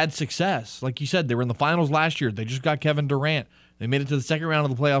 They've had success. Like you said, they were in the finals last year. They just got Kevin Durant. They made it to the second round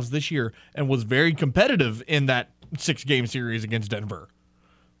of the playoffs this year and was very competitive in that 6-game series against Denver.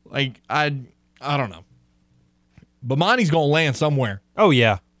 Like, I don't know. But Monty's going to land somewhere. Oh,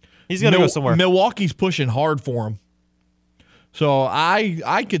 yeah. He's going to go somewhere. Milwaukee's pushing hard for him. So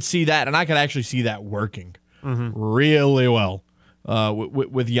I could see that, and I could actually see that working really well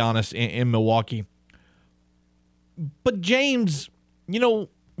with Giannis in Milwaukee. But James,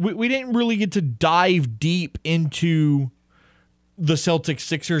 we didn't really get to dive deep into the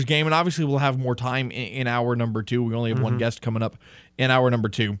Celtics-Sixers game, and obviously we'll have more time in hour number 2. We only have one guest coming up in hour number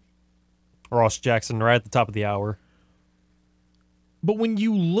 2. Ross Jackson right at the top of the hour. But when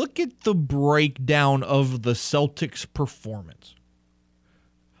you look at the breakdown of the Celtics' performance,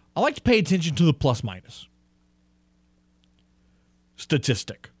 I like to pay attention to the plus-minus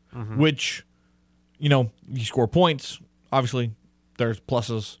statistic, which, you score points. Obviously, there's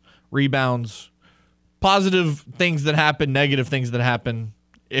pluses, rebounds, positive things that happen, negative things that happen.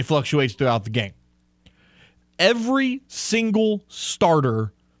 It fluctuates throughout the game. Every single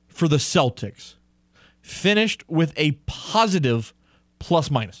starter for the Celtics finished with a positive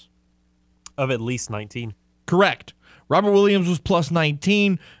plus-minus. Of at least 19. Correct. Robert Williams was plus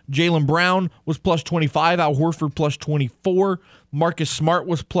 19. Jaylen Brown was plus 25. Al Horford plus 24. Marcus Smart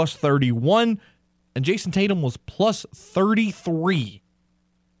was plus 31. And Jason Tatum was plus 33.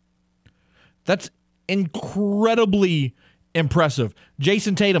 That's incredibly impressive.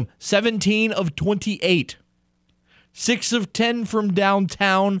 Jason Tatum, 17 of 28. 6 of 10 from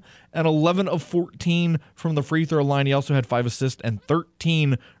downtown and 11 of 14 from the free throw line. He also had 5 assists and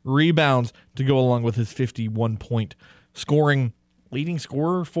 13 rebounds to go along with his 51-point scoring. Leading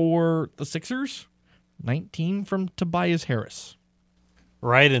scorer for the Sixers, 19 from Tobias Harris.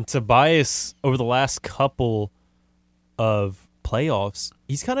 Right, and Tobias, over the last couple of playoffs,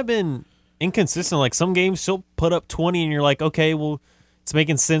 he's kind of been inconsistent. Like, some games he'll put up 20 and you're like, okay, well, it's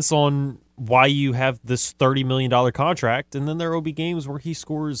making sense on why you have this $30 million contract, and then there will be games where he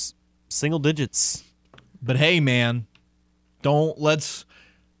scores single digits. But hey, man, let's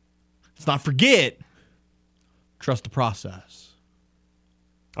not forget, trust the process.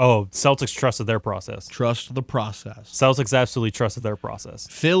 Oh, Celtics trusted their process. Trust the process. Celtics absolutely trusted their process.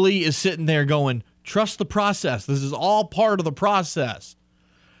 Philly is sitting there going, trust the process. This is all part of the process.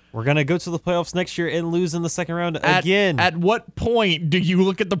 We're going to go to the playoffs next year and lose in the second round again. At what point do you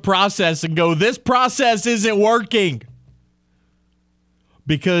look at the process and go, this process isn't working?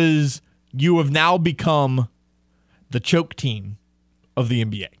 Because you have now become the choke team of the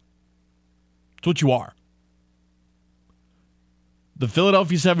NBA. That's what you are. The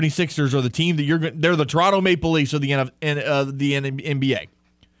Philadelphia 76ers are the team that they're the Toronto Maple Leafs of the NBA.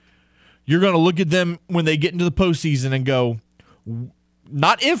 You're going to look at them when they get into the postseason and go,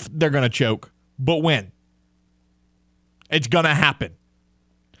 not if they're going to choke, but when. It's going to happen.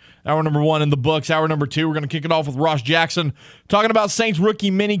 Hour number 1 in the books. Hour number 2, we're going to kick it off with Ross Jackson talking about Saints rookie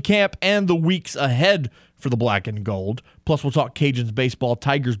minicamp and the weeks ahead for the black and gold. Plus, we'll talk Cajuns baseball,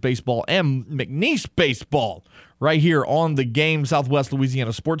 Tigers baseball, and McNeese baseball right here on the Game Southwest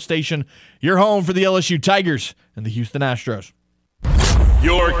Louisiana Sports Station. Your home for the LSU Tigers and the Houston Astros.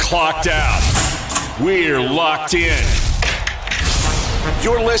 You're clocked out. We're locked in.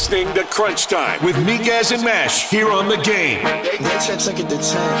 You're listening to Crunch Time with Miguez and Meche here on The Game.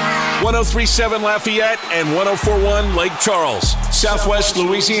 103.7 Lafayette and 104.1 Lake Charles, Southwest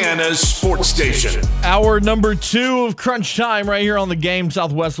Louisiana's sports station. Hour number 2 of Crunch Time right here on The Game,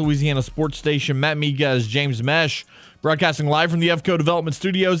 Southwest Louisiana sports station. Matt Miguez, James Meche, broadcasting live from the EFCO Development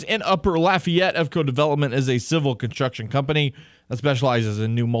Studios in Upper Lafayette. EFCO Development is a civil construction company that specializes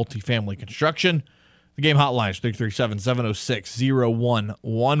in new multifamily construction. The Game hotline is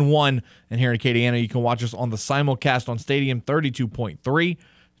 337-706-0111. And here in Acadiana, you can watch us on the simulcast on Stadium 32.3,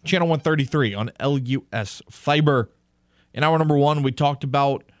 Channel 133 on LUS Fiber. In hour number 1, we talked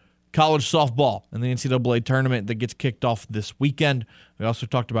about college softball and the NCAA tournament that gets kicked off this weekend. We also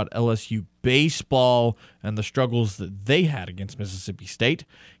talked about LSU baseball and the struggles that they had against Mississippi State.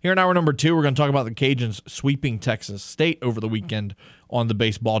 Here in hour number 2, we're going to talk about the Cajuns sweeping Texas State over the weekend on the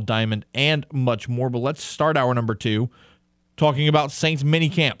baseball diamond and much more. But let's start hour number 2 talking about Saints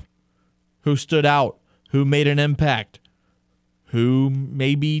minicamp. Who stood out? Who made an impact? Who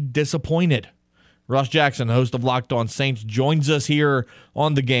may be disappointed? Ross Jackson, host of Locked On Saints, joins us here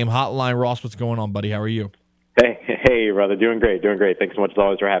on the Game hotline. Ross, what's going on, buddy? How are you? Hey, brother. Doing great. Thanks so much as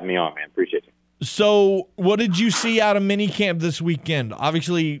always for having me on, man. Appreciate you. So what did you see out of minicamp this weekend?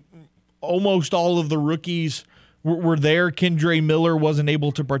 Obviously, almost all of the rookies were there. Kendre Miller wasn't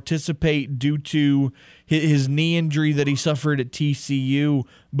able to participate due to his knee injury that he suffered at TCU.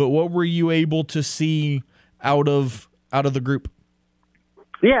 But what were you able to see out of the group?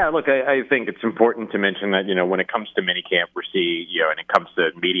 Yeah, look, I think it's important to mention that, when it comes to minicamp, we're seeing, and it comes to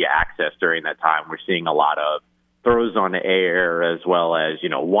media access during that time, we're seeing a lot of throws on the air as well as,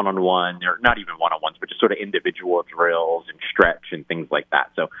 one-on-one, or not even one-on-ones, but just sort of individual drills and stretch and things like that.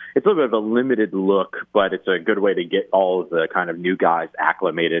 So it's a little bit of a limited look, but it's a good way to get all of the kind of new guys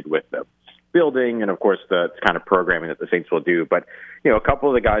acclimated with the building and, of course, the kind of programming that the Saints will do. But, a couple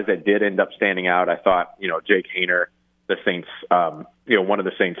of the guys that did end up standing out, I thought, Jake Haener, the Saints, one of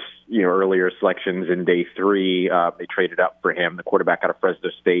the Saints, earlier selections in day 3, they traded up for him, the quarterback out of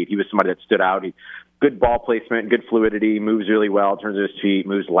Fresno State. He was somebody that stood out. Good ball placement, good fluidity, moves really well, turns his feet,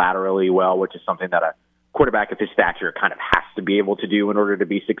 moves laterally well, which is something that a quarterback of his stature kind of has to be able to do in order to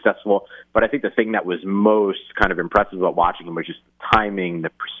be successful. But I think the thing that was most kind of impressive about watching him was just the timing,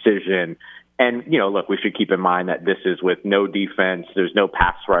 the precision. And, look, we should keep in mind that this is with no defense. There's no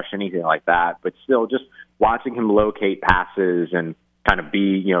pass rush, anything like that. But still, just watching him locate passes and kind of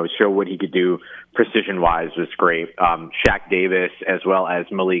be, show what he could do precision-wise was great. Shaq Davis as well as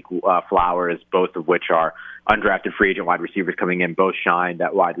Malik Flowers, both of which are undrafted free agent wide receivers coming in, both shined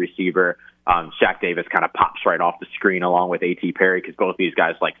at wide receiver. Shaq Davis kind of pops right off the screen along with A.T. Perry because both these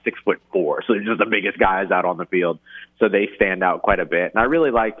guys like 6'4", so they're just the biggest guys out on the field. So they stand out quite a bit. And I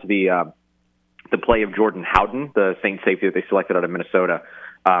really liked the play of Jordan Howden, the Saints safety that they selected out of Minnesota,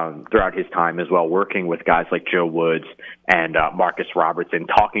 throughout his time as well, working with guys like Joe Woods and Marcus Robertson,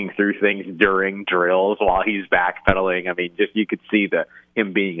 talking through things during drills while he's backpedaling. I mean, just you could see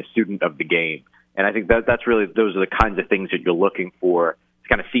him being a student of the game. And I think that's really, those are the kinds of things that you're looking for to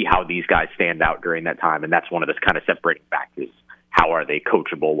kind of see how these guys stand out during that time. And that's one of the kind of separating factors. How are they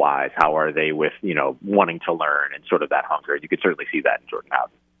coachable wise? How are they with, wanting to learn and sort of that hunger? You could certainly see that in Jordan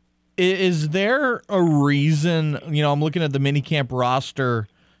Howden. Is there a reason, I'm looking at the minicamp roster,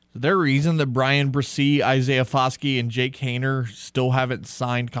 is there a reason that Brian Bresee, Isaiah Foskey, and Jake Haener still haven't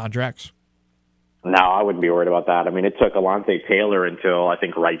signed contracts? No, I wouldn't be worried about that. I mean, it took Alontae Taylor until, I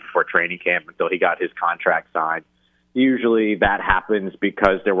think, right before training camp until he got his contract signed. Usually that happens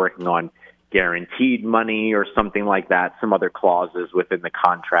because they're working on guaranteed money or something like that, some other clauses within the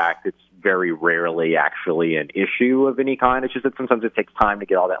contract. It's very rarely actually an issue of any kind. It's just that sometimes it takes time to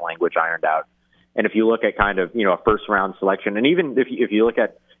get all that language ironed out. And if you look at kind of, a first-round selection, and even if you look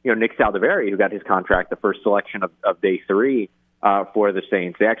at, Nick Saldiveri, who got his contract, the first selection of day 3 for the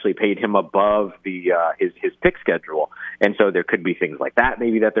Saints, they actually paid him above his pick schedule. And so there could be things like that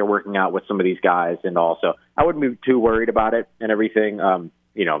maybe that they're working out with some of these guys. And also, I wouldn't be too worried about it and everything.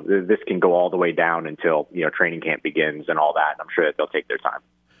 This can go all the way down until, training camp begins and all that. And I'm sure that they'll take their time.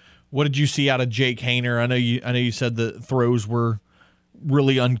 What did you see out of Jake Haener? I know you said the throws were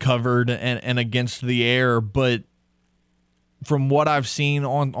really uncovered and against the air, but from what I've seen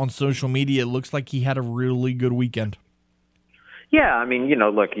on social media, it looks like he had a really good weekend. Yeah, I mean,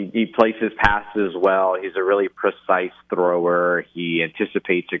 look, he places passes well. He's a really precise thrower. He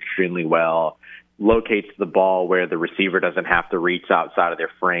anticipates extremely well, locates the ball where the receiver doesn't have to reach outside of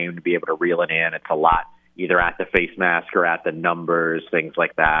their frame to be able to reel it in. It's a lot either at the face mask or at the numbers, things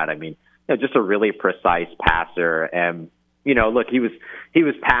like that. I mean, just a really precise passer. And, look, he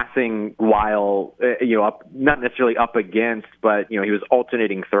was passing while not necessarily up against, but he was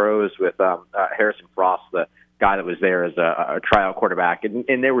alternating throws with Harrison Frost, the guy that was there as a tryout quarterback,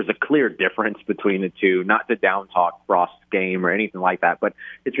 and there was a clear difference between the two. Not to down talk Frost's game or anything like that, but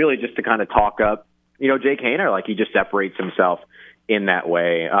it's really just to kind of talk up, Jake Haener, like he just separates himself in that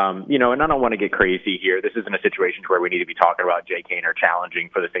way. And I don't want to get crazy here. This isn't a situation where we need to be talking about Jake Haener challenging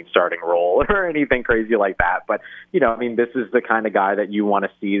for the same starting role or anything crazy like that. But, this is the kind of guy that you want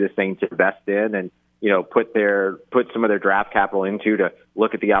to see the Saints invest in and, put some of their draft capital into to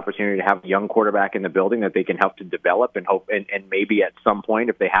look at the opportunity to have a young quarterback in the building that they can help to develop and hope. And maybe at some point,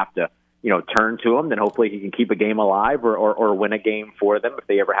 if they have to, turn to him, then hopefully he can keep a game alive or win a game for them if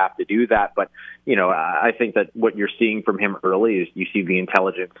they ever have to do that. But, I think that what you're seeing from him early is you see the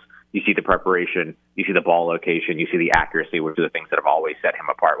intelligence, you see the preparation, you see the ball location, you see the accuracy, which are the things that have always set him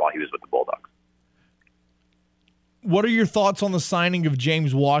apart while he was with the Bulldogs. What are your thoughts on the signing of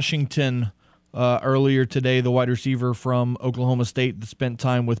James Washington earlier today, the wide receiver from Oklahoma State that spent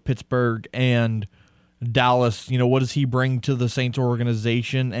time with Pittsburgh and Dallas? What does he bring to the Saints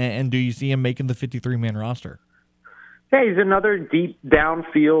organization, and do you see him making the 53-man roster? Yeah, he's another deep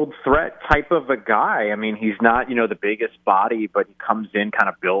downfield threat type of a guy. I mean, he's not, the biggest body, but he comes in kind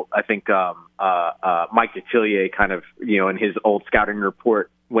of built. I think Mike Detillier kind of, in his old scouting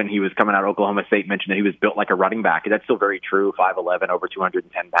report when he was coming out of Oklahoma State mentioned that he was built like a running back. That's still very true, 5'11", over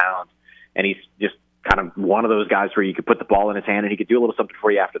 210 pounds. And he's just kind of one of those guys where you could put the ball in his hand and he could do a little something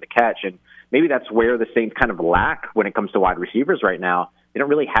for you after the catch. And maybe that's where the Saints kind of lack when it comes to wide receivers right now. They don't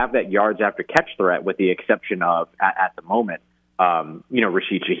really have that yards after catch threat with the exception of, at the moment,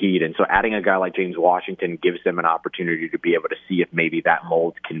 Rashid Shaheed. And so adding a guy like James Washington gives them an opportunity to be able to see if maybe that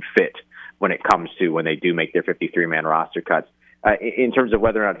mold can fit when it comes to when they do make their 53-man roster cuts. In terms of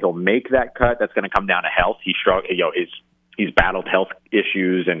whether or not he'll make that cut, that's going to come down to health. He's battled health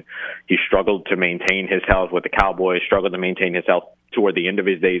issues, and he struggled to maintain his health with the Cowboys, struggled to maintain his health toward the end of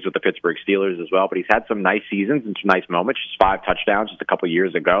his days with the Pittsburgh Steelers as well. But he's had some nice seasons and some nice moments, just 5 touchdowns just a couple of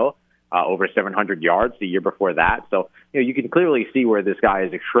years ago, over 700 yards the year before that. So, you can clearly see where this guy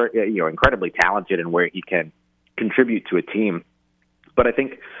is incredibly talented and where he can contribute to a team. But I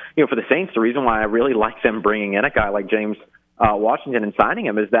think, for the Saints, the reason why I really like them bringing in a guy like James Washington and signing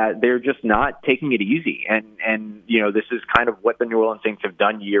him is that they're just not taking it easy. And this is kind of what the New Orleans Saints have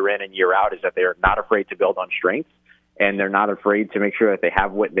done year in and year out, is that they're not afraid to build on strengths, and they're not afraid to make sure that they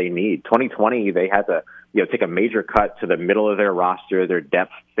have what they need. 2020, they had to take a major cut to the middle of their roster, their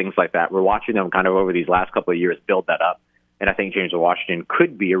depth, things like that. We're watching them kind of over these last couple of years build that up. And I think James Washington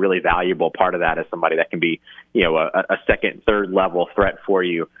could be a really valuable part of that as somebody that can be, a second, third level threat for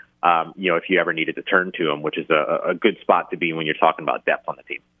you. If you ever needed to turn to him, which is a good spot to be when you're talking about depth on the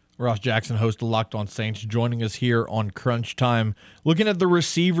team. Ross Jackson, host of Locked On Saints, joining us here on Crunch Time. Looking at the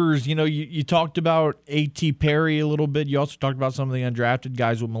receivers, you talked about A.T. Perry a little bit. You also talked about some of the undrafted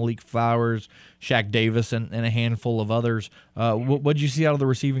guys with Malik Flowers, Shaq Davis, and a handful of others. What did you see out of the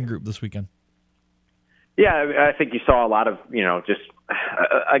receiving group this weekend? Yeah, I think you saw a lot of,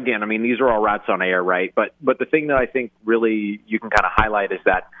 again, I mean, these are all rats on air, right? But the thing that I think really you can kind of highlight is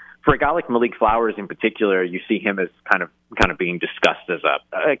that for a guy like Malik Flowers in particular, you see him as kind of being discussed as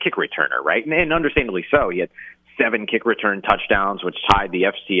a kick returner, right? And understandably so. He had 7 kick return touchdowns, which tied the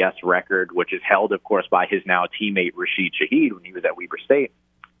FCS record, which is held, of course, by his now teammate Rashid Shaheed when he was at Weber State.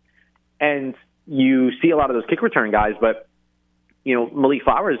 And you see a lot of those kick return guys, but Malik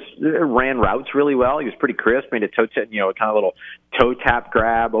Flowers ran routes really well. He was pretty crisp, made a kind of little toe tap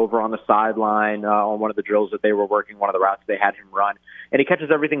grab over on the sideline on one of the drills that they were working, one of the routes they had him run. And he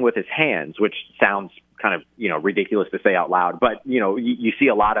catches everything with his hands, which sounds kind of, ridiculous to say out loud. But, you see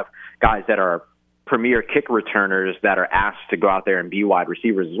a lot of guys that are premier kick returners that are asked to go out there and be wide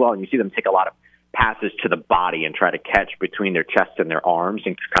receivers as well. And you see them take a lot of passes to the body and try to catch between their chest and their arms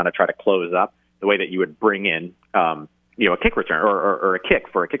and kind of try to close up the way that you would bring in, a kick return or a kick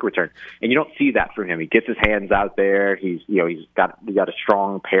for a kick return. And you don't see that from him. He gets his hands out there. He's got a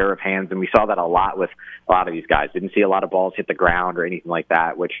strong pair of hands. And we saw that a lot with a lot of these guys. Didn't see a lot of balls hit the ground or anything like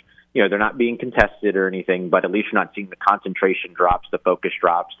that, which, they're not being contested or anything, but at least you're not seeing the concentration drops, the focus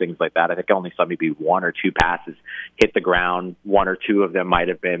drops, things like that. I think I only saw maybe 1 or 2 passes hit the ground. 1 or 2 of them might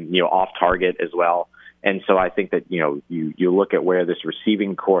have been, off target as well. And so I think that, you look at where this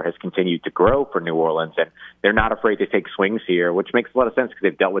receiving core has continued to grow for New Orleans, and they're not afraid to take swings here, which makes a lot of sense because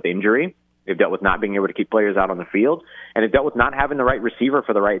they've dealt with injury. They've dealt with not being able to keep players out on the field, and they've dealt with not having the right receiver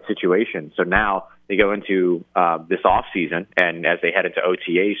for the right situation. So now they go into this offseason, and as they head into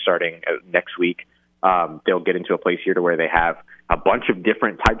OTA starting next week, they'll get into a place here to where they have a bunch of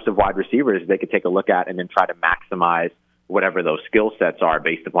different types of wide receivers they could take a look at and then try to maximize whatever those skill sets are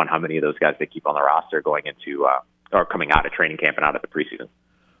based upon how many of those guys they keep on the roster going into or coming out of training camp and out of the preseason.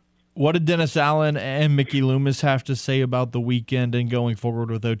 What did Dennis Allen and Mickey Loomis have to say about the weekend and going forward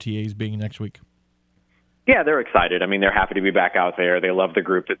with OTAs being next week? Yeah, they're excited. I mean, they're happy to be back out there. They love the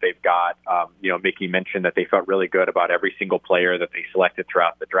group that they've got. Mickey mentioned that they felt really good about every single player that they selected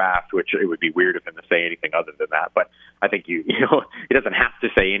throughout the draft, which it would be weird of him to say anything other than that. But I think he doesn't have to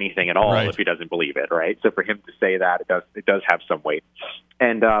say anything at all if he doesn't believe it, right? So for him to say that, it does have some weight.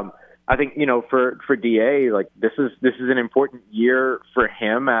 And I think for DA, like this is an important year for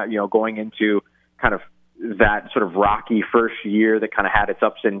him. Going into kind of that sort of rocky first year that kind of had its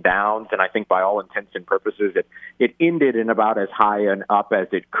ups and downs. And I think by all intents and purposes, it ended in about as high and up as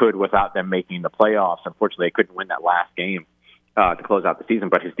it could without them making the playoffs. Unfortunately, they couldn't win that last game to close out the season,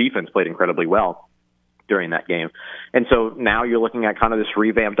 but his defense played incredibly well during that game. And so now you're looking at kind of this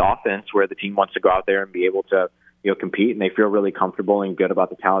revamped offense where the team wants to go out there and be able to compete, and they feel really comfortable and good about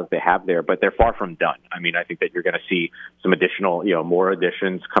the talent they have there, but they're far from done. I mean, I think that you're going to see some additional, more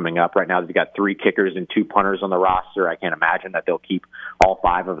additions coming up. Right now, they've got 3 kickers and 2 punters on the roster. I can't imagine that they'll keep all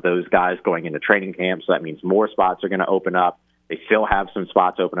 5 of those guys going into training camp, so that means more spots are going to open up. They still have some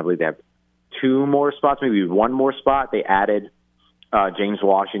spots open. I believe they have 2 more spots, maybe 1 more spot. They added James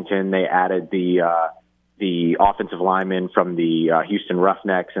Washington. They added the offensive lineman from the Houston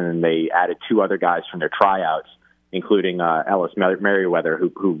Roughnecks, and then they added 2 other guys from their tryouts, including Ellis Merriweather,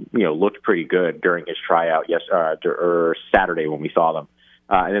 who looked pretty good during his tryout Saturday when we saw them.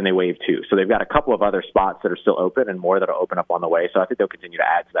 And then they waived 2. So they've got a couple of other spots that are still open and more that will open up on the way. So I think they'll continue to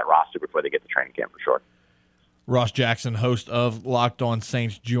add to that roster before they get to training camp for sure. Ross Jackson, host of Locked On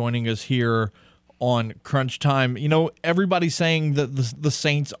Saints, joining us here on Crunch Time. Everybody's saying that the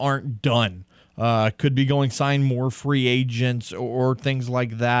Saints aren't done. Could be going sign more free agents or things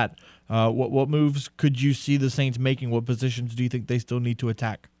like that. What moves could you see the Saints making? What positions do you think they still need to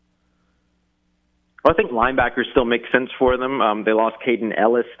attack? Well, I think linebackers still make sense for them. They lost Caden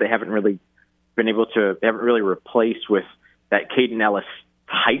Ellis. They haven't really replaced with that Caden Ellis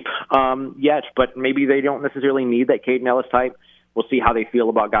type yet, but maybe they don't necessarily need that Caden Ellis type. We'll see how they feel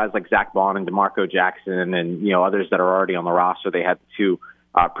about guys like Zach Bond and DeMarco Jackson and others that are already on the roster. They had 2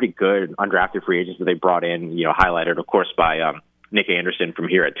 pretty good undrafted free agents that they brought in, highlighted, of course, by Nick Anderson from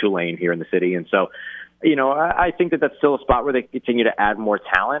here at Tulane here in the city. And so, I think that that's still a spot where they continue to add more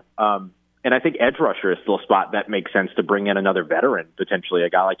talent. And I think edge rusher is still a spot that makes sense to bring in another veteran, potentially. A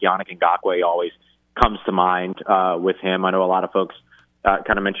guy like Yannick Ngakoue always comes to mind with him. I know a lot of folks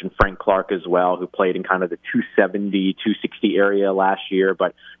kind of mentioned Frank Clark as well, who played in kind of the 270, 260 area last year.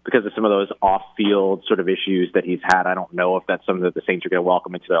 But because of some of those off-field sort of issues that he's had, I don't know if that's something that the Saints are going to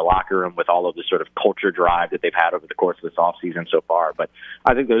welcome into their locker room with all of the sort of culture drive that they've had over the course of this offseason so far. But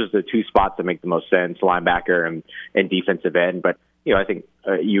I think those are the 2 spots that make the most sense, linebacker and defensive end. But, I think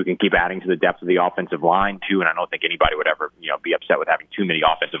you can keep adding to the depth of the offensive line, too, and I don't think anybody would ever, be upset with having too many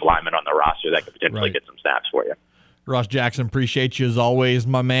offensive linemen on the roster that could potentially get some snaps for you. Ross Jackson, appreciate you as always,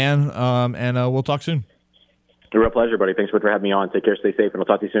 my man, and we'll talk soon. A real pleasure, buddy. Thanks for having me on. Take care, stay safe, and I'll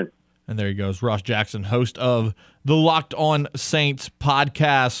talk to you soon. And there he goes, Ross Jackson, host of the Locked On Saints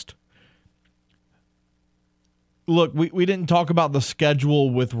podcast. Look, we didn't talk about the schedule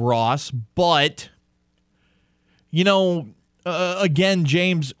with Ross, but, again,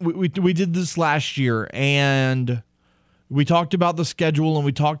 James, we did this last year, and we talked about the schedule, and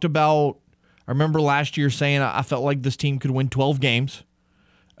we talked about, I remember last year saying I felt like this team could win 12 games,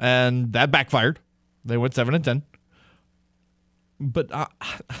 and that backfired. They went 7-10. But I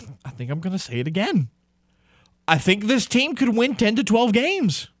think I'm going to say it again. I think this team could win 10 to 12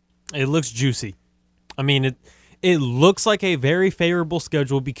 games. It looks juicy. I mean, it looks like a very favorable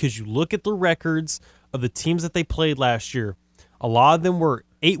schedule because you look at the records of the teams that they played last year. A lot of them were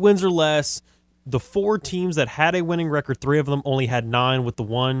 8 wins or less. The 4 teams that had a winning record, 3 of them only had 9, with the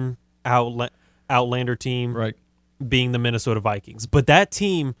one Outlander team being the Minnesota Vikings. But that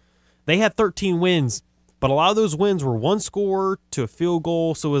team, they had 13 wins, but a lot of those wins were 1 score to a field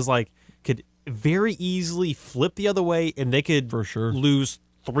goal, so it was like could very easily flip the other way, and they could lose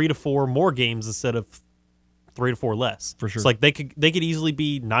 3 to 4 more games instead of 3 to 4 less. For sure. It's like they could easily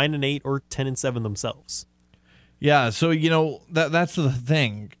be 9-8 or 10-7 themselves. Yeah, so that's the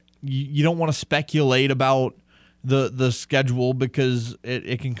thing. You don't want to speculate about the schedule because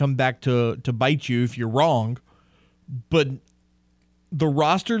it can come back to bite you if you're wrong. But the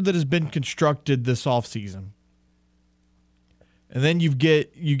roster that has been constructed this offseason, and then you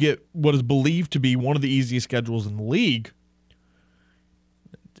get what is believed to be one of the easiest schedules in the league,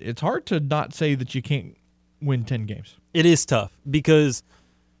 it's hard to not say that you can't win 10 games. It is tough because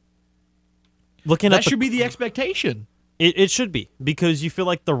looking at that should be the expectation. It should be, because you feel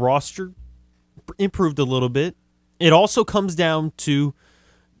like the roster improved a little bit. It also comes down to,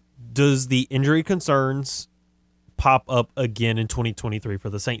 does the injury concerns pop up again in 2023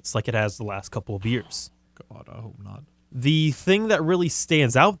 for the Saints like it has the last couple of years? God, I hope not. The thing that really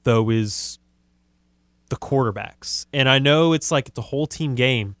stands out, though, is the quarterbacks. And I know it's like it's a whole team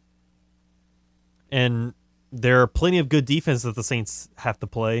game, and there are plenty of good defense that the Saints have to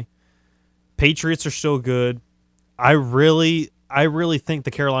play. Patriots are still good. I really think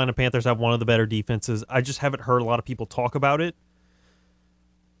the Carolina Panthers have one of the better defenses. I just haven't heard a lot of people talk about it.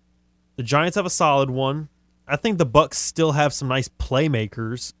 The Giants have a solid one. I think the Bucs still have some nice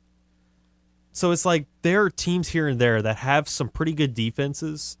playmakers. So it's like there are teams here and there that have some pretty good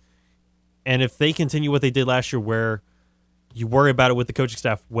defenses. And if they continue what they did last year, where you worry about it with the coaching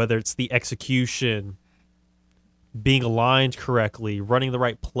staff, whether it's the execution, being aligned correctly, running the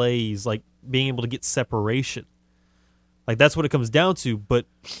right plays, like being able to get separation. Like, that's what it comes down to. But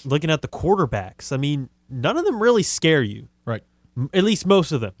looking at the quarterbacks, I mean, none of them really scare you. Right. At least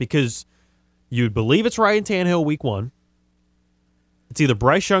most of them, because you'd believe it's Ryan Tannehill week 1. It's either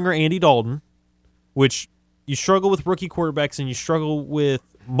Bryce Young or Andy Dalton, which you struggle with rookie quarterbacks and you struggle with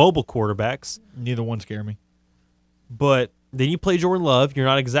mobile quarterbacks. Neither one scare me. But then you play Jordan Love. You're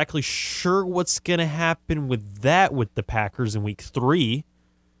not exactly sure what's going to happen with that with the Packers in week 3.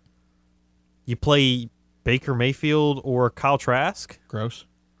 You play Baker Mayfield or Kyle Trask. Gross.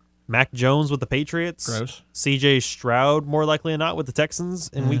 Mac Jones with the Patriots. Gross. C.J. Stroud, more likely than not, with the Texans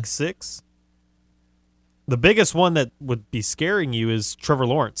in week 6. The biggest one that would be scaring you is Trevor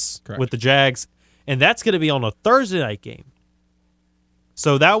Lawrence with the Jags, and that's going to be on a Thursday night game.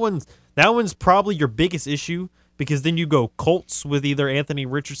 So that one's probably your biggest issue, because then you go Colts with either Anthony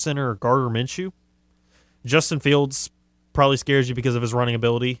Richardson or Gardner Minshew. Justin Fields probably scares you because of his running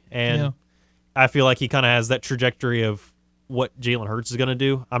ability, and I feel like he kind of has that trajectory of what Jalen Hurts is going to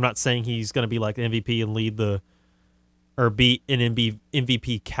do. I'm not saying he's going to be like the MVP and be an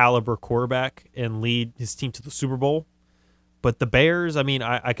MVP caliber quarterback and lead his team to the Super Bowl. But the Bears, I mean,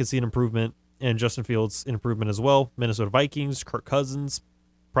 I could see an improvement, and Justin Fields an improvement as well. Minnesota Vikings, Kirk Cousins,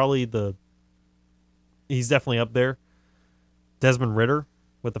 he's definitely up there. Desmond Ridder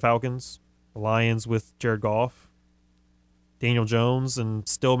with the Falcons, the Lions with Jared Goff, Daniel Jones, and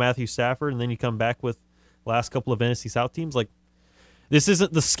still Matthew Stafford, and then you come back with the last couple of NFC South teams. Like, this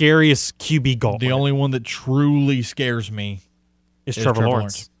isn't the scariest QB gauntlet. The only one that truly scares me is Trevor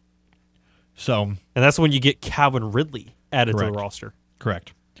Lawrence. So, and that's when you get Calvin Ridley added to the roster.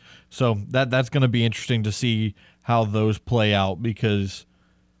 Correct. So that's going to be interesting to see how those play out, because,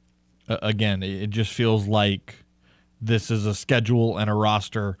 again, it just feels like this is a schedule and a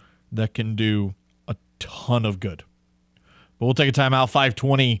roster that can do a ton of good. But we'll take a timeout.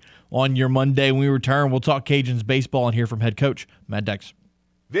 5:20 on your Monday. When we return, we'll talk Cajuns baseball and hear from head coach Matt Dex.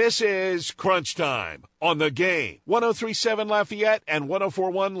 This is Crunch Time on the Game. 103.7 Lafayette and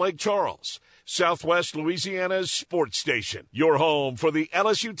 104.1 Lake Charles, Southwest Louisiana's sports station. Your home for the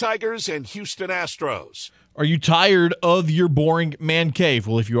LSU Tigers and Houston Astros. Are you tired of your boring man cave?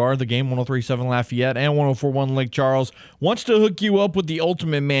 Well, if you are, the Game 103.7 Lafayette and 104.1 Lake Charles wants to hook you up with the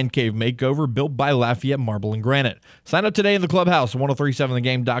ultimate man cave makeover built by Lafayette Marble and Granite. Sign up today in the clubhouse at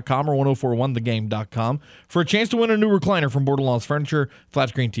 1037thegame.com or 1041thegame.com for a chance to win a new recliner from Bordelon's Furniture, flat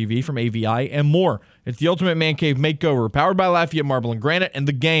screen TV from AVI, and more. It's the ultimate man cave makeover powered by Lafayette Marble and Granite and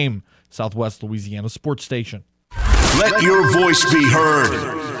the Game, Southwest Louisiana sports station. Let your voice be heard.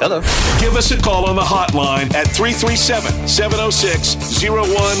 Hello. Give us a call on the hotline at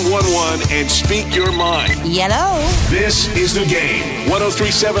 337-706-0111 and speak your mind. Hello. This is the Game.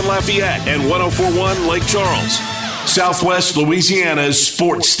 103.7 Lafayette and 104.1 Lake Charles, Southwest Louisiana's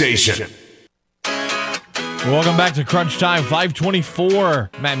sports station. Welcome back to Crunch Time. 5:24.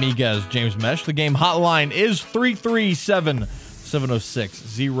 Matt Miguez, James Meche. The Game hotline is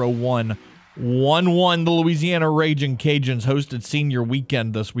 337-706-0111. 1-1, the Louisiana Raging Cajuns hosted senior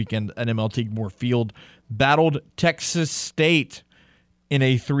weekend this weekend at MLT Moore Field, battled Texas State in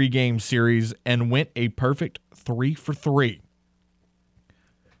a 3-game series, and went a perfect 3-for-3.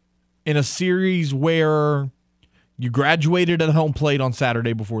 In a series where you graduated at home plate on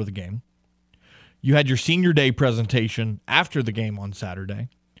Saturday before the game, you had your senior day presentation after the game on Saturday,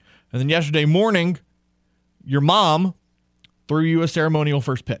 and then yesterday morning, your mom threw you a ceremonial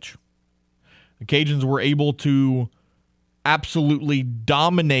first pitch. The Cajuns were able to absolutely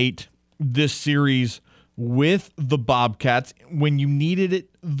dominate this series with the Bobcats when you needed it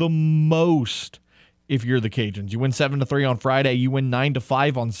the most. If you're the Cajuns, you win 7-3 on Friday, you win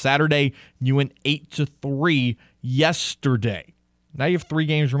 9-5 on Saturday, you win 8-3 yesterday. Now you have 3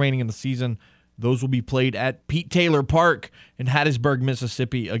 games remaining in the season. Those will be played at Pete Taylor Park in Hattiesburg,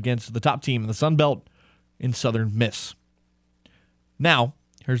 Mississippi, against the top team in the Sun Belt in Southern Miss. Now,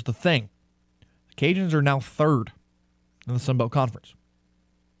 here's the thing. The Cajuns are now third in the Sun Belt Conference.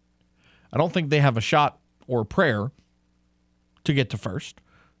 I don't think they have a shot or a prayer to get to first.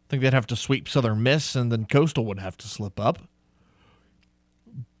 I think they'd have to sweep Southern Miss, and then Coastal would have to slip up.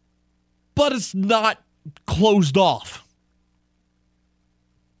 But it's not closed off.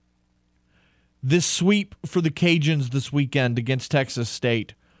 This sweep for the Cajuns this weekend against Texas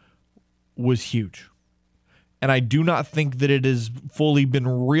State was huge. And I do not think that it has fully been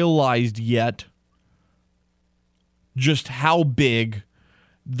realized yet just how big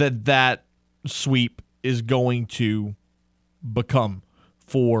that sweep is going to become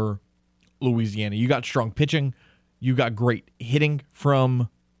for Louisiana. You got strong pitching. You got great hitting from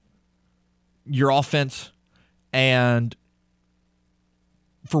your offense. And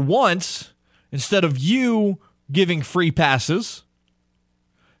for once, instead of you giving free passes,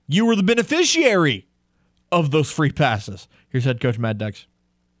 you were the beneficiary of those free passes. Here's head coach Matt Dex.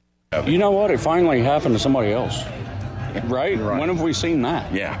 You know what? It finally happened to somebody else. Right? When have we seen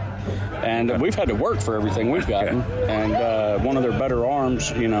that? Yeah. And we've had to work for everything we've gotten. And one of their better arms,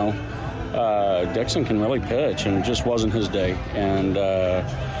 Dixon can really pitch, and it just wasn't his day. And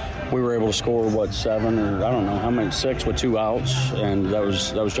we were able to score, 7 or I don't know how many, 6 with 2 outs. And that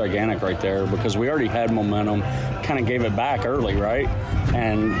was gigantic right there because we already had momentum, kind of gave it back early, right?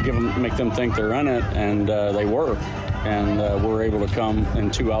 And make them think they're in it, and they were. And we're able to come,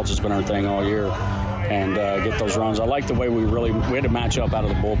 and 2 outs has been our thing all year, and get those runs. I like the way we had to match up out of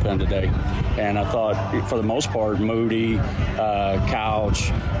the bullpen today. And I thought, for the most part, Moody,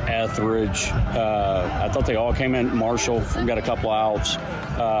 Couch, Etheridge, I thought they all came in. Marshall got a couple outs.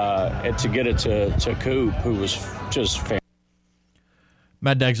 To get it to Coop, who was just fantastic.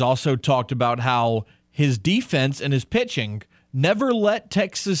 Matt Deggs also talked about how his defense and his pitching never let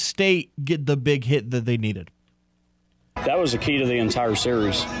Texas State get the big hit that they needed. That was the key to the entire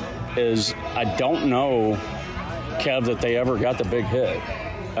series. Is I don't know, Kev, that they ever got the big hit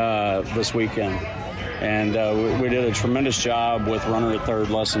this weekend. And we did a tremendous job with runner at third,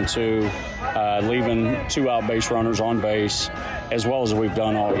 less than 2, leaving 2 out base runners on base, as well as we've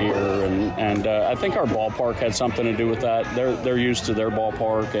done all year. And I think our ballpark had something to do with that. They're used to their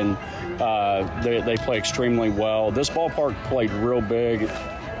ballpark, and they play extremely well. This ballpark played real big.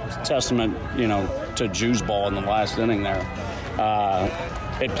 Testament, to Juice Ball in the last inning there.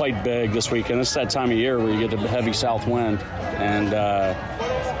 It played big this weekend. It's that time of year where you get the heavy south wind, and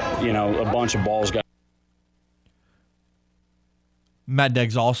a bunch of balls got. Matt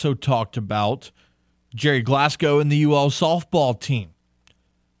Deggs also talked about Jerry Glasgow and the UL softball team.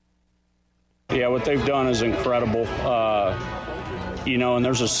 Yeah, what they've done is incredible. And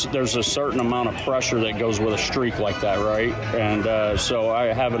there's a certain amount of pressure that goes with a streak like that, right? And so I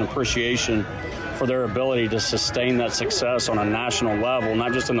have an appreciation for their ability to sustain that success on a national level,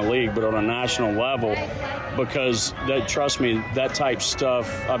 not just in the league, but on a national level, because trust me, that type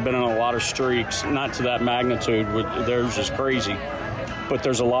stuff, I've been in a lot of streaks, not to that magnitude, they're just crazy, but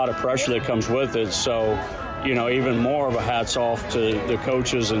there's a lot of pressure that comes with it. So, even more of a hats off to the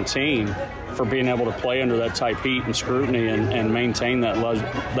coaches and team for being able to play under that type heat and scrutiny and maintain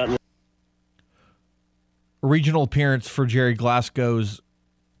that. Regional appearance for Jerry Glasgow's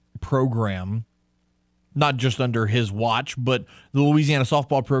program, not just under his watch, but the Louisiana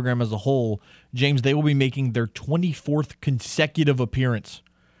softball program as a whole. James, they will be making their 24th consecutive appearance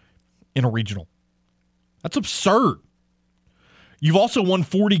in a regional. That's absurd. You've also won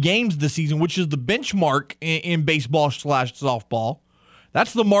 40 games this season, which is the benchmark in baseball/softball.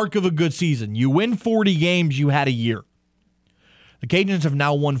 That's the mark of a good season. You win 40 games, you had a year. The Cajuns have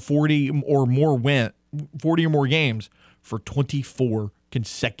now won 40 or more games for 24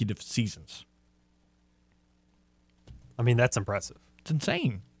 consecutive seasons. I mean, that's impressive. It's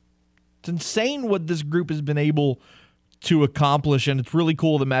insane. It's insane what this group has been able to accomplish, and it's really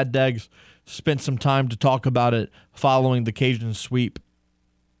cool that Matt Deggs spent some time to talk about it following the Cajun sweep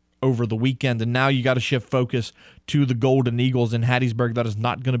over the weekend. And now you got to shift focus to the Golden Eagles in Hattiesburg. That is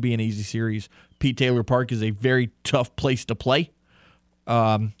not going to be an easy series. Pete Taylor Park is a very tough place to play.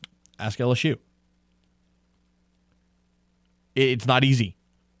 Ask LSU. It's not easy.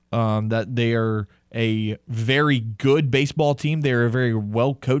 That they are a very good baseball team. They're a very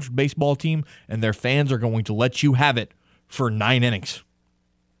well-coached baseball team, and their fans are going to let you have it for 9 innings.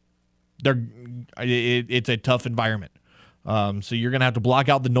 It's a tough environment. So you're going to have to block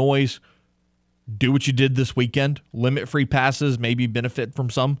out the noise, do what you did this weekend, limit free passes, maybe benefit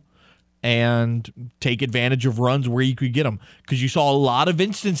from some, and take advantage of runs where you could get them. Because you saw a lot of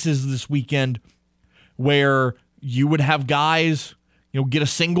instances this weekend where you would have guys, get a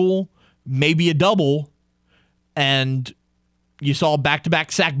single, maybe a double, and you saw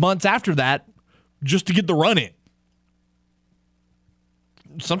back-to-back sack bunts after that just to get the run in.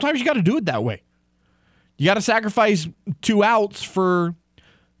 Sometimes you got to do it that way. You got to sacrifice 2 outs for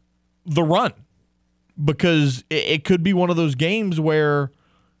the run, because it could be one of those games where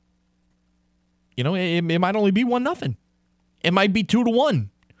it might only be 1-0. It might be 2-1.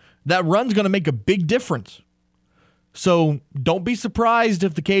 That run's going to make a big difference. So don't be surprised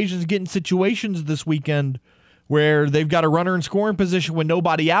if the Cajuns get in situations this weekend where they've got a runner in scoring position with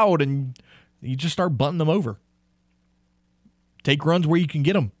nobody out, and you just start bunting them over. Take runs where you can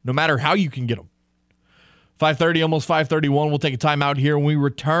get them, no matter how you can get them. 5:30, almost 5:31. We'll take a timeout here when we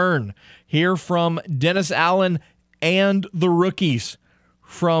return. Hear from Dennis Allen and the rookies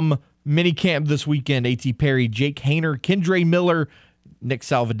from minicamp this weekend. A.T. Perry, Jake Haener, Kendre Miller, Nick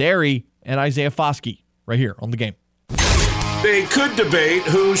Salvaderi, and Isaiah Foskey right here on The Game. They could debate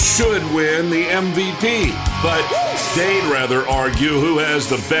who should win the MVP, but they'd rather argue who has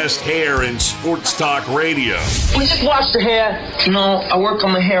the best hair in sports talk radio. We just wash the hair. I work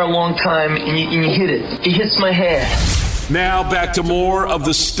on my hair a long time, and you hit it. It hits my hair. Now back to more of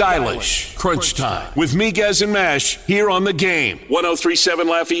the stylish Crunch Time with Miguez and Meche here on The Game. 103.7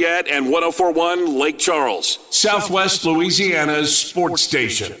 Lafayette and 104.1 Lake Charles, Southwest Louisiana's sports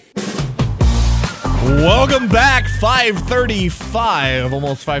station. Welcome back. 5:35,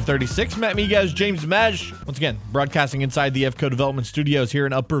 almost 5:36. Matt Miguez, James Meche. Once again, broadcasting inside the EFCO Development Studios here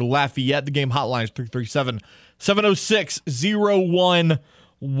in Upper Lafayette. The Game hotline is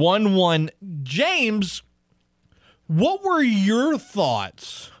 337-706-0111. James, what were your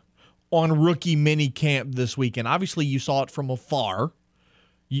thoughts on rookie minicamp this weekend? Obviously, you saw it from afar.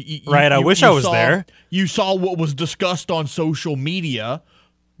 I wish I was there. You saw what was discussed on social media.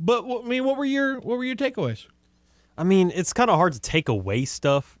 But what were your takeaways? I mean, it's kind of hard to take away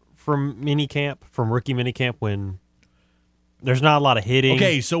stuff from rookie minicamp, when there's not a lot of hitting.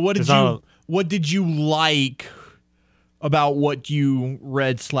 Okay, so what did you like about what you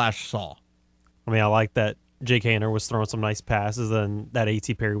read / saw? I mean, I like that Jake Haener was throwing some nice passes, and that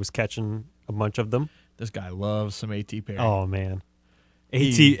A.T. Perry was catching a bunch of them. This guy loves some A.T. Perry. Oh man,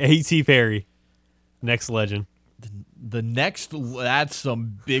 A.T. Perry, next legend. That's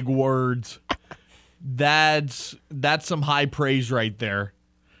some big words. That's some high praise right there.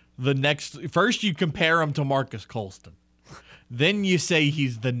 First you compare him to Marcus Colston. Then you say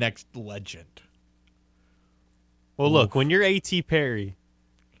he's the next legend. Well, look, when you're A.T. Perry,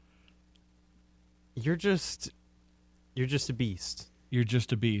 you're just a beast. You're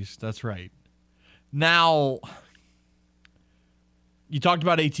just a beast. That's right. Now, you talked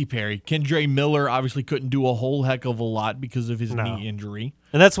about A.T. Perry. Kendre Miller obviously couldn't do a whole heck of a lot because of his knee injury.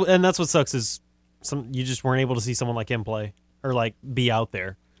 And that's what sucks is you just weren't able to see someone like him play or be out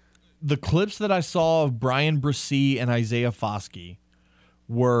there. The clips that I saw of Brian Bresee and Isaiah Foskey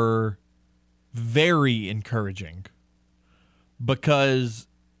were very encouraging because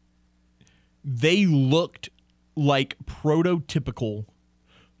they looked like prototypical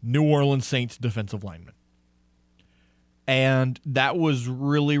New Orleans Saints defensive linemen. And that was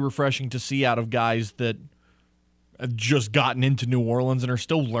really refreshing to see out of guys that have just gotten into New Orleans and are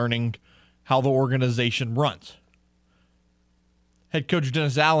still learning how the organization runs. Head coach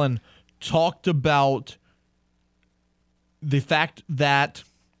Dennis Allen talked about the fact that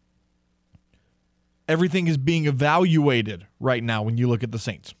everything is being evaluated right now when you look at the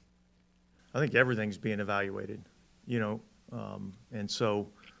Saints. I think everything's being evaluated, and so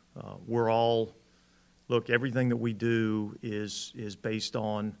we're all – look, everything that we do is based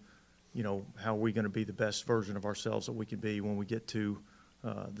on, how are we going to be the best version of ourselves that we can be when we get to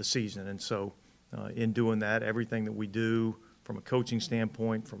the season. And so in doing that, everything that we do from a coaching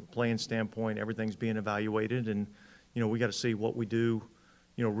standpoint, from a playing standpoint, everything's being evaluated. And, we got to see what we do,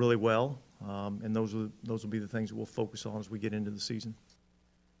 really well. And those will be the things that we'll focus on as we get into the season.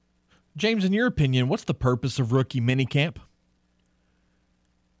 James, in your opinion, what's the purpose of rookie minicamp?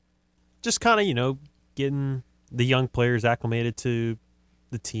 Just kind of, getting the young players acclimated to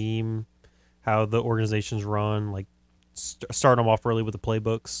the team, how the organization's run, start them off early with the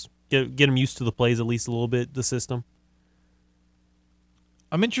playbooks, get them used to the plays at least a little bit, the system.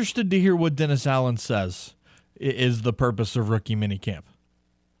 I'm interested to hear what Dennis Allen says is the purpose of rookie minicamp.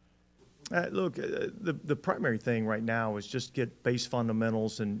 Look, the primary thing right now is just get base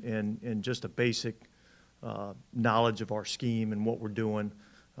fundamentals and just a basic knowledge of our scheme and what we're doing.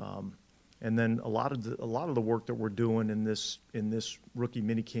 And then a lot of the work that we're doing in this rookie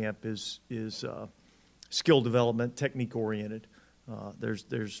minicamp is skill development, technique oriented. There's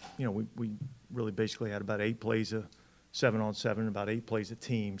we really basically had about 8 plays a 7-on-7, about 8 plays a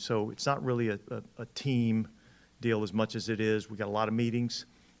team. So it's not really a team deal as much as it is. We got a lot of meetings,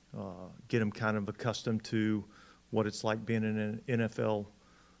 get them kind of accustomed to what it's like being in an NFL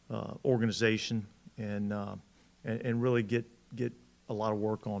organization, and really get a lot of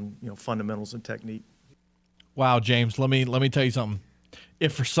work on fundamentals and technique. Wow, James, let me tell you something.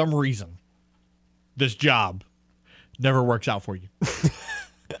 If for some reason this job never works out for you,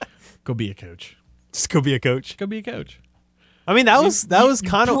 go be a coach. Just go be a coach. Go be a coach. I mean, that was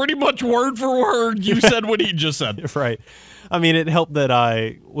kind of pretty much word for word. You said what he just said. Right. I mean, it helped that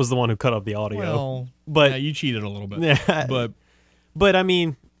I was the one who cut up the audio. Well, but yeah, you cheated a little bit. Yeah, but I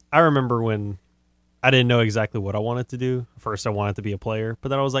mean, I remember when I didn't know exactly what I wanted to do. First, I wanted to be a player, but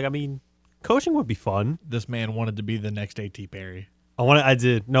then I was like, I mean, coaching would be fun. This man wanted to be the next A.T. Perry. I wanted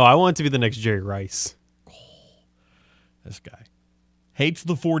to be the next Jerry Rice. This guy hates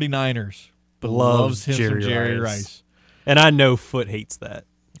the 49ers, but loves him some Jerry Rice. And I know Foot hates that.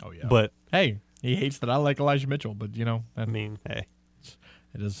 Oh, yeah. But hey, he hates that I like Elijah Mitchell, but I mean, hey.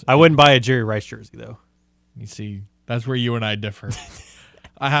 It is. I wouldn't buy a Jerry Rice jersey, though. You see, that's where you and I differ.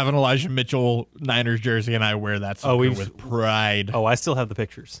 I have an Elijah Mitchell Niners jersey, and I wear that sucker with pride. Oh, I still have the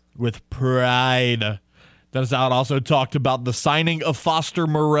pictures. With pride. Dennis Out also talked about the signing of Foster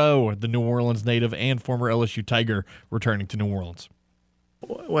Moreau, the New Orleans native and former LSU Tiger, returning to New Orleans.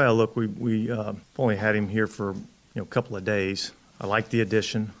 Well, look, we only had him here for a couple of days. I like the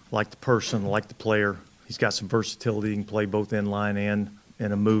addition, like the person, like the player. He's got some versatility. He can play both in line and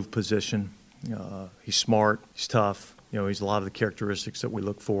in a move position. He's smart. He's tough. He's a lot of the characteristics that we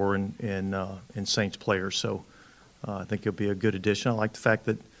look for in Saints players. So I think he'll be a good addition. I like the fact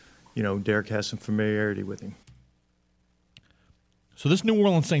that Derek has some familiarity with him. So this New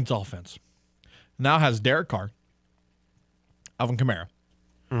Orleans Saints offense now has Derek Carr, Alvin Kamara,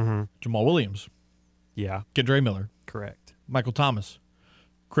 Jamal Williams, Kendra Miller, correct, Michael Thomas,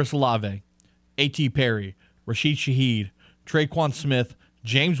 Chris Olave, A.T. Perry, Rashid Shaheed, Traquan Smith,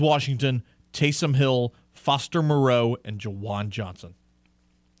 James Washington, Taysom Hill, Foster Moreau, and Jawan Johnson.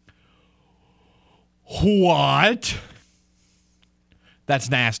 What? That's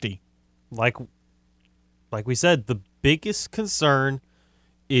nasty. Like we said, the biggest concern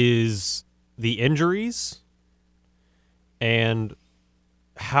is the injuries and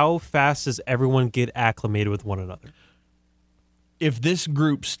how fast does everyone get acclimated with one another. If this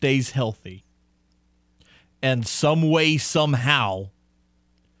group stays healthy and some way, somehow,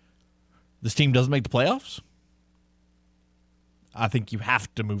 this team doesn't make the playoffs, I think you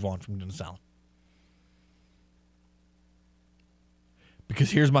have to move on from Dennis Allen.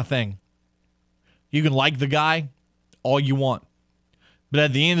 Because here's my thing. You can like the guy all you want. But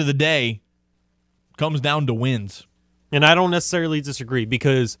at the end of the day, it comes down to wins. And I don't necessarily disagree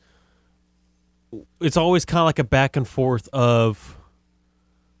because it's always kind of like a back and forth of,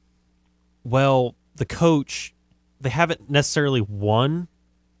 well, the coach, they haven't necessarily won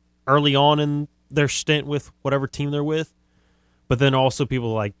early on in their stint with whatever team they're with. But then also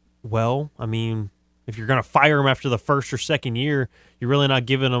people are like, well, I mean, if you're going to fire them after the first or second year, you're really not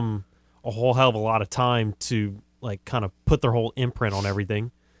giving them a whole hell of a lot of time to like kind of put their whole imprint on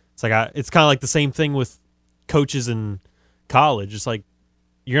everything. It's like it's kind of like the same thing with coaches in college. It's like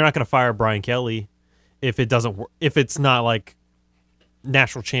you're not going to fire Brian Kelly if it's not like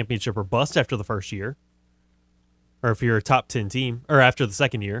national championship or bust after the first year, or if you're a top 10 team or after the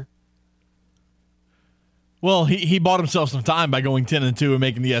second year. Well, he bought himself some time by going 10-2 and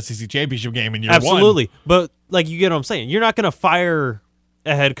making the SEC championship game in year Absolutely. one. But like you get what I'm saying. You're not going to fire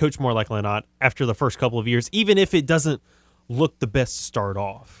a head coach more likely than not after the first couple of years, even if it doesn't look the best to start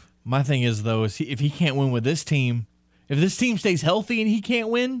off. My thing is, though, is if he can't win with this team, if this team stays healthy and he can't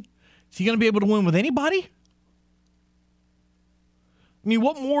win, is he going to be able to win with anybody? I mean,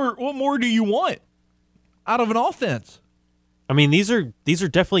 what more do you want out of an offense? I mean, these are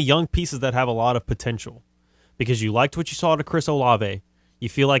definitely young pieces that have a lot of potential because you liked what you saw to Chris Olave. You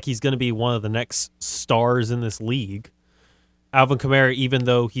feel like he's going to be one of the next stars in this league. Alvin Kamara, even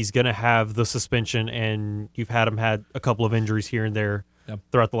though he's going to have the suspension and you've had a couple of injuries here and there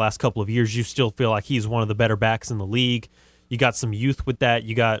throughout the last couple of years, you still feel like he's one of the better backs in the league. You got some youth with that.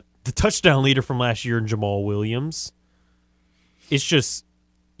 You got the touchdown leader from last year in Jamal Williams. It's just,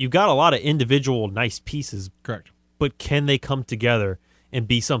 you got a lot of individual nice pieces. Correct. But can they come together and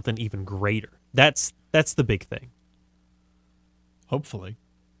be something even greater? That's the big thing. Hopefully.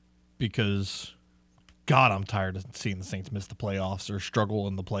 Because, God, I'm tired of seeing the Saints miss the playoffs or struggle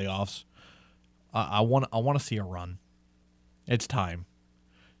in the playoffs. I want to see a run. It's time.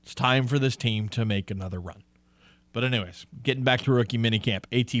 It's time for this team to make another run. But anyways, getting back to rookie minicamp,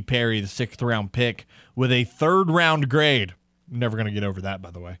 A.T. Perry, the 6th-round pick, with a 3rd-round grade. Never going to get over that,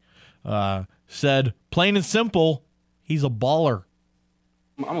 by the way. Said, plain and simple, he's a baller.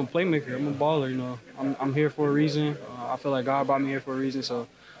 I'm a playmaker. I'm a baller, you know. I'm here for a reason. I feel like God brought me here for a reason, so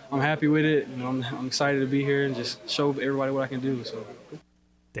I'm happy with it. You know, I'm excited to be here and just show everybody what I can do. So,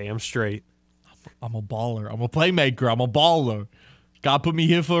 Damn straight. I'm a baller. I'm a playmaker. I'm a baller. God put me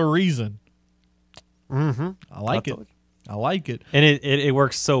here for a reason. Mm-hmm. I like it. I like it. And it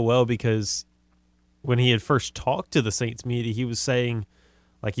works so well because when he had first talked to the Saints media, he was saying,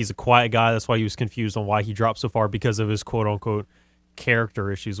 like, he's a quiet guy. That's why he was confused on why he dropped so far because of his quote-unquote character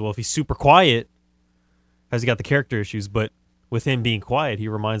issues. Well, if he's super quiet, has he got the character issues? But with him being quiet, he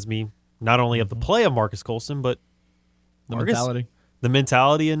reminds me not only of the play of Marcus Colston, but The mentality. The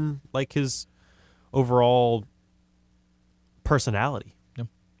mentality and, like, his overall personality. Yep.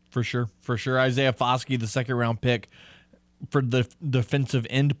 For sure. Isaiah Foskey, the 2nd-round pick for the defensive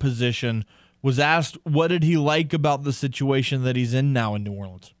end position, was asked what did he like about the situation that he's in now in New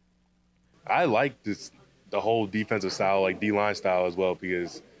Orleans. I like the whole defensive style, like D-line style as well,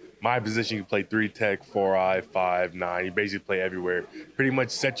 because my position, you play 3 tech, 4-eye, 5-9. You basically play everywhere. Pretty much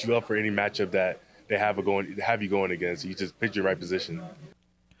set you up for any matchup that they have you going against. You just pick your right position.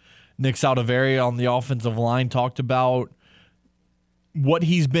 Nick Saldivari on the offensive line talked about what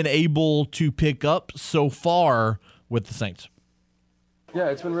he's been able to pick up so far with the Saints. Yeah,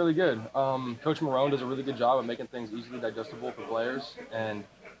 it's been really good. Coach Marone does a really good job of making things easily digestible for players, and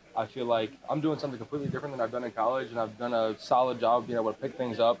I feel like I'm doing something completely different than I've done in college, and I've done a solid job being able to pick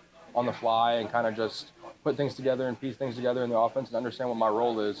things up on the fly and kind of just put things together and piece things together in the offense and understand what my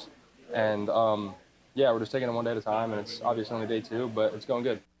role is. And, we're just taking it one day at a time, and it's obviously only day 2, but it's going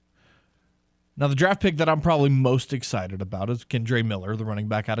good. Now, the draft pick that I'm probably most excited about is Kendre Miller, the running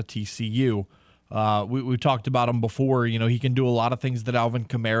back out of TCU. We talked about him before. You know, he can do a lot of things that Alvin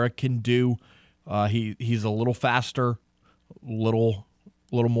Kamara can do. He's a little faster, little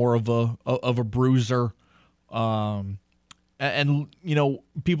more of a bruiser. And you know,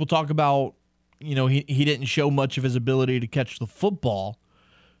 people talk about, you know, he didn't show much of his ability to catch the football.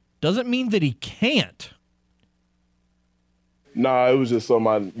 Doesn't mean that he can't. Nah, it was just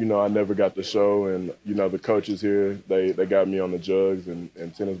something I never got to show, and the coaches here they got me on the jugs and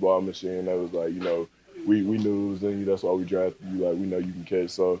tennis ball machine. That was like, we knew, and that's why we drafted you. Like, we know you can catch.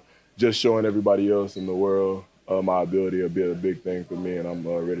 So just showing everybody else in the world my ability will be a big thing for me, and I'm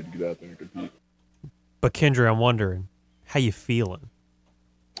ready to get out there and compete. But Kendre, I'm wondering, how you feeling?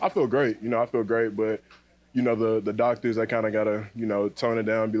 I feel great. I feel great, but the doctors, I kind of got to, tone it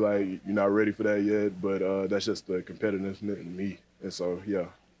down, be like, you're not ready for that yet, but that's just the competitiveness in me. And so, yeah.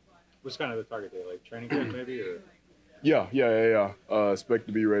 What's kind of the target day, like training camp maybe? Or? Yeah. Expect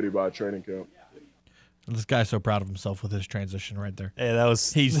to be ready by training camp. This guy's so proud of himself with his transition right there. Yeah, that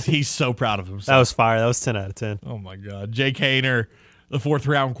was... He's so proud of himself. That was fire. That was 10 out of 10. Oh, my God. Jake Haener, the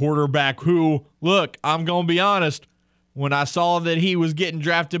 4th-round quarterback who, look, I'm going to be honest, when I saw that he was getting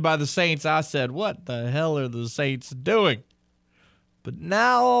drafted by the Saints, I said, what the hell are the Saints doing? But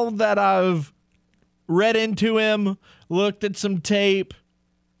now that I've read into him, looked at some tape,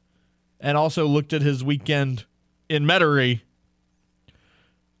 and also looked at his weekend in Metairie,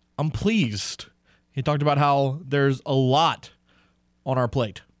 I'm pleased. He talked about how there's a lot on our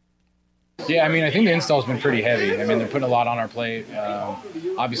plate. Yeah, I mean, I think the install's been pretty heavy. I mean, they're putting a lot on our plate.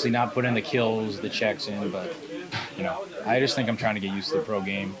 Obviously not putting the kills, the checks in, but, I just think I'm trying to get used to the pro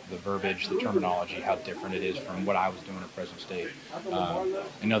game, the verbiage, the terminology, how different it is from what I was doing at Fresno State.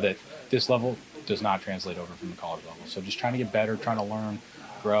 I know that this level does not translate over from the college level. So just trying to get better, trying to learn,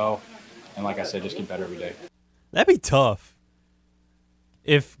 grow, and like I said, just get better every day. That'd be tough.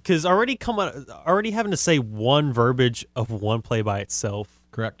 Because already having to say one verbiage of one play by itself.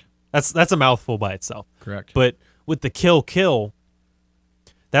 Correct. That's a mouthful by itself. Correct. But with the kill,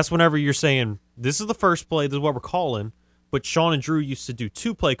 that's whenever you're saying, this is the first play, this is what we're calling. But Sean and Drew used to do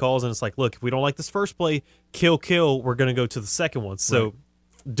 2 play calls, and it's like, look, if we don't like this first play, kill, we're going to go to the second one. So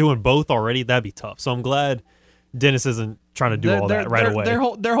doing both already, that'd be tough. So I'm glad Dennis isn't trying to do all that right away.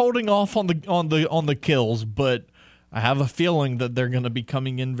 They're holding off on the kills, but I have a feeling that they're going to be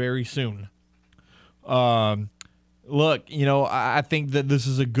coming in very soon. Look, I think that this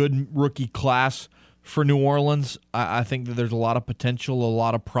is a good rookie class for New Orleans. I think that there's a lot of potential, a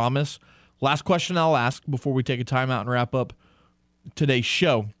lot of promise. Last question I'll ask before we take a timeout and wrap up today's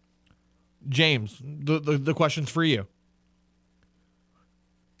show. James, the question's for you.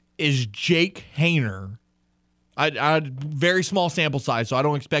 Is Jake Haener I very small sample size, so I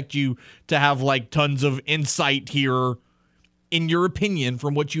don't expect you to have like tons of insight here in your opinion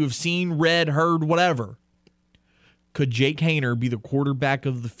from what you have seen, read, heard, whatever. Could Jake Haener be the quarterback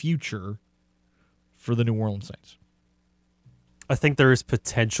of the future for the New Orleans Saints? I think there is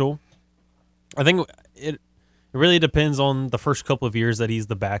potential. I think it really depends on the first couple of years that he's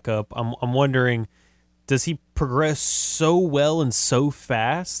the backup. I'm wondering, does he progress so well and so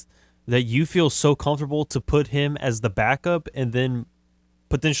fast that you feel so comfortable to put him as the backup and then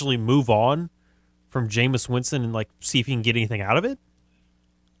potentially move on from Jameis Winston and like see if you can get anything out of it?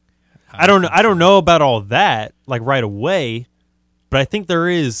 I don't know about all that like right away, but I think there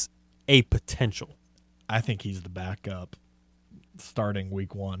is a potential. I think he's the backup starting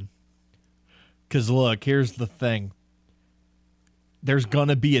week 1. Because, look, here's the thing. There's going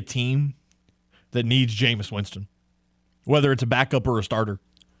to be a team that needs Jameis Winston, whether it's a backup or a starter.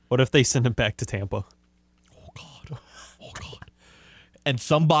 What if they send him back to Tampa? Oh, God. And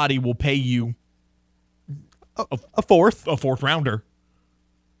somebody will pay you a fourth rounder.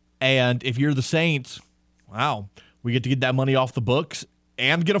 And if you're the Saints, wow, we get to get that money off the books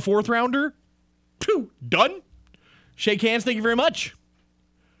and get a 4th rounder? Phew, done. Shake hands. Thank you very much.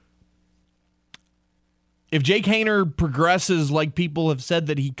 If Jake Haener progresses like people have said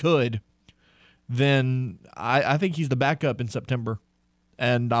that he could, then I think he's the backup in September.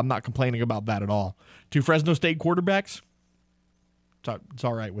 And I'm not complaining about that at all. 2 Fresno State quarterbacks, it's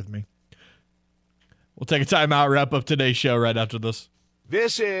all right with me. We'll take a timeout, wrap up today's show right after this.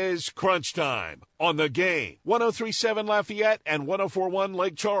 This is Crunch Time on the Game. 103.7 Lafayette and 104.1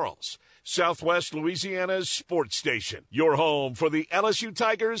 Lake Charles. Southwest Louisiana's sports station. Your home for the LSU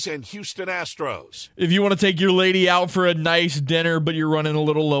Tigers and Houston Astros. If you want to take your lady out for a nice dinner, but you're running a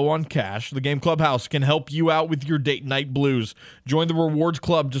little low on cash, the Game Clubhouse can help you out with your date night blues. Join the Rewards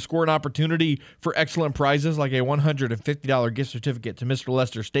Club to score an opportunity for excellent prizes like a $150 gift certificate to Mr.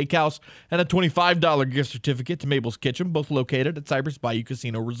 Lester Steakhouse and a $25 gift certificate to Mabel's Kitchen, both located at Cypress Bayou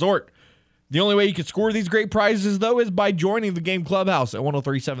Casino Resort. The only way you can score these great prizes, though, is by joining the Game Clubhouse at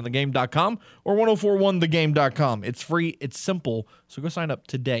 1037thegame.com or 1041thegame.com. It's free, it's simple, so go sign up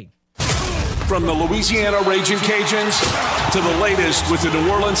today. From the Louisiana Raging Cajuns to the latest with the New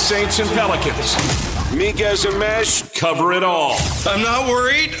Orleans Saints and Pelicans, Miguez and Meche cover it all. I'm not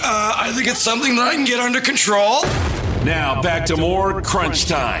worried. I think it's something that I can get under control. Now back to more Crunch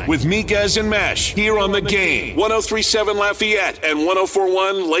Time with Miguez and Meche here on the Game. 103.7 Lafayette and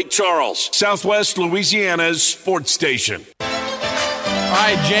 104.1 Lake Charles, Southwest Louisiana's sports station. All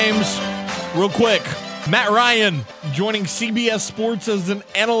right, James, real quick. Matt Ryan joining CBS Sports as an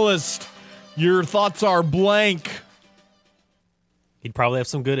analyst. Your thoughts are blank. He'd probably have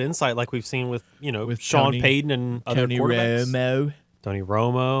some good insight like we've seen with Sean Payton and other quarterbacks. Tony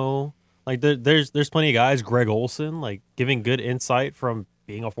Romo. Like there's plenty of guys, Greg Olson, like giving good insight from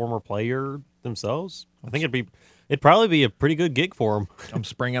being a former player themselves. I think it'd probably be a pretty good gig for him. I'm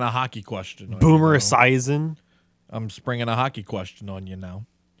springing a hockey question. Boomer Esiason. I'm springing a hockey question on you now.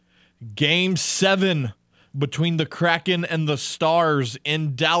 Game 7 between the Kraken and the Stars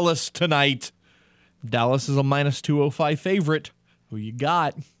in Dallas tonight. Dallas is a -205 favorite. Who you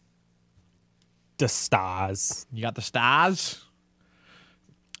got? The Stars. You got the Stars?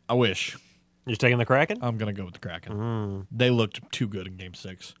 I wish. You're taking the Kraken? I'm going to go with the Kraken. They looked too good in Game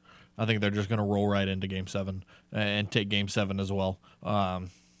 6. I think they're just going to roll right into Game 7 and take Game 7 as well.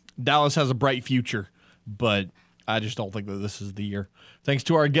 Dallas has a bright future, but I just don't think that this is the year. Thanks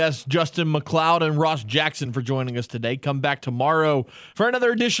to our guests, Justin McLeod and Ross Jackson, for joining us today. Come back tomorrow for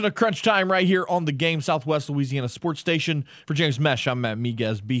another edition of Crunch Time right here on the Game, Southwest Louisiana Sports Station. For James Meche, I'm Matt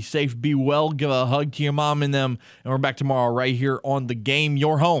Miguez. Be safe, be well, give a hug to your mom and them, and we're back tomorrow right here on the Game,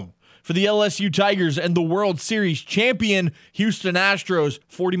 your home for the LSU Tigers and the World Series champion Houston Astros,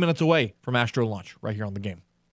 40 minutes away from Astro Launch right here on the Game.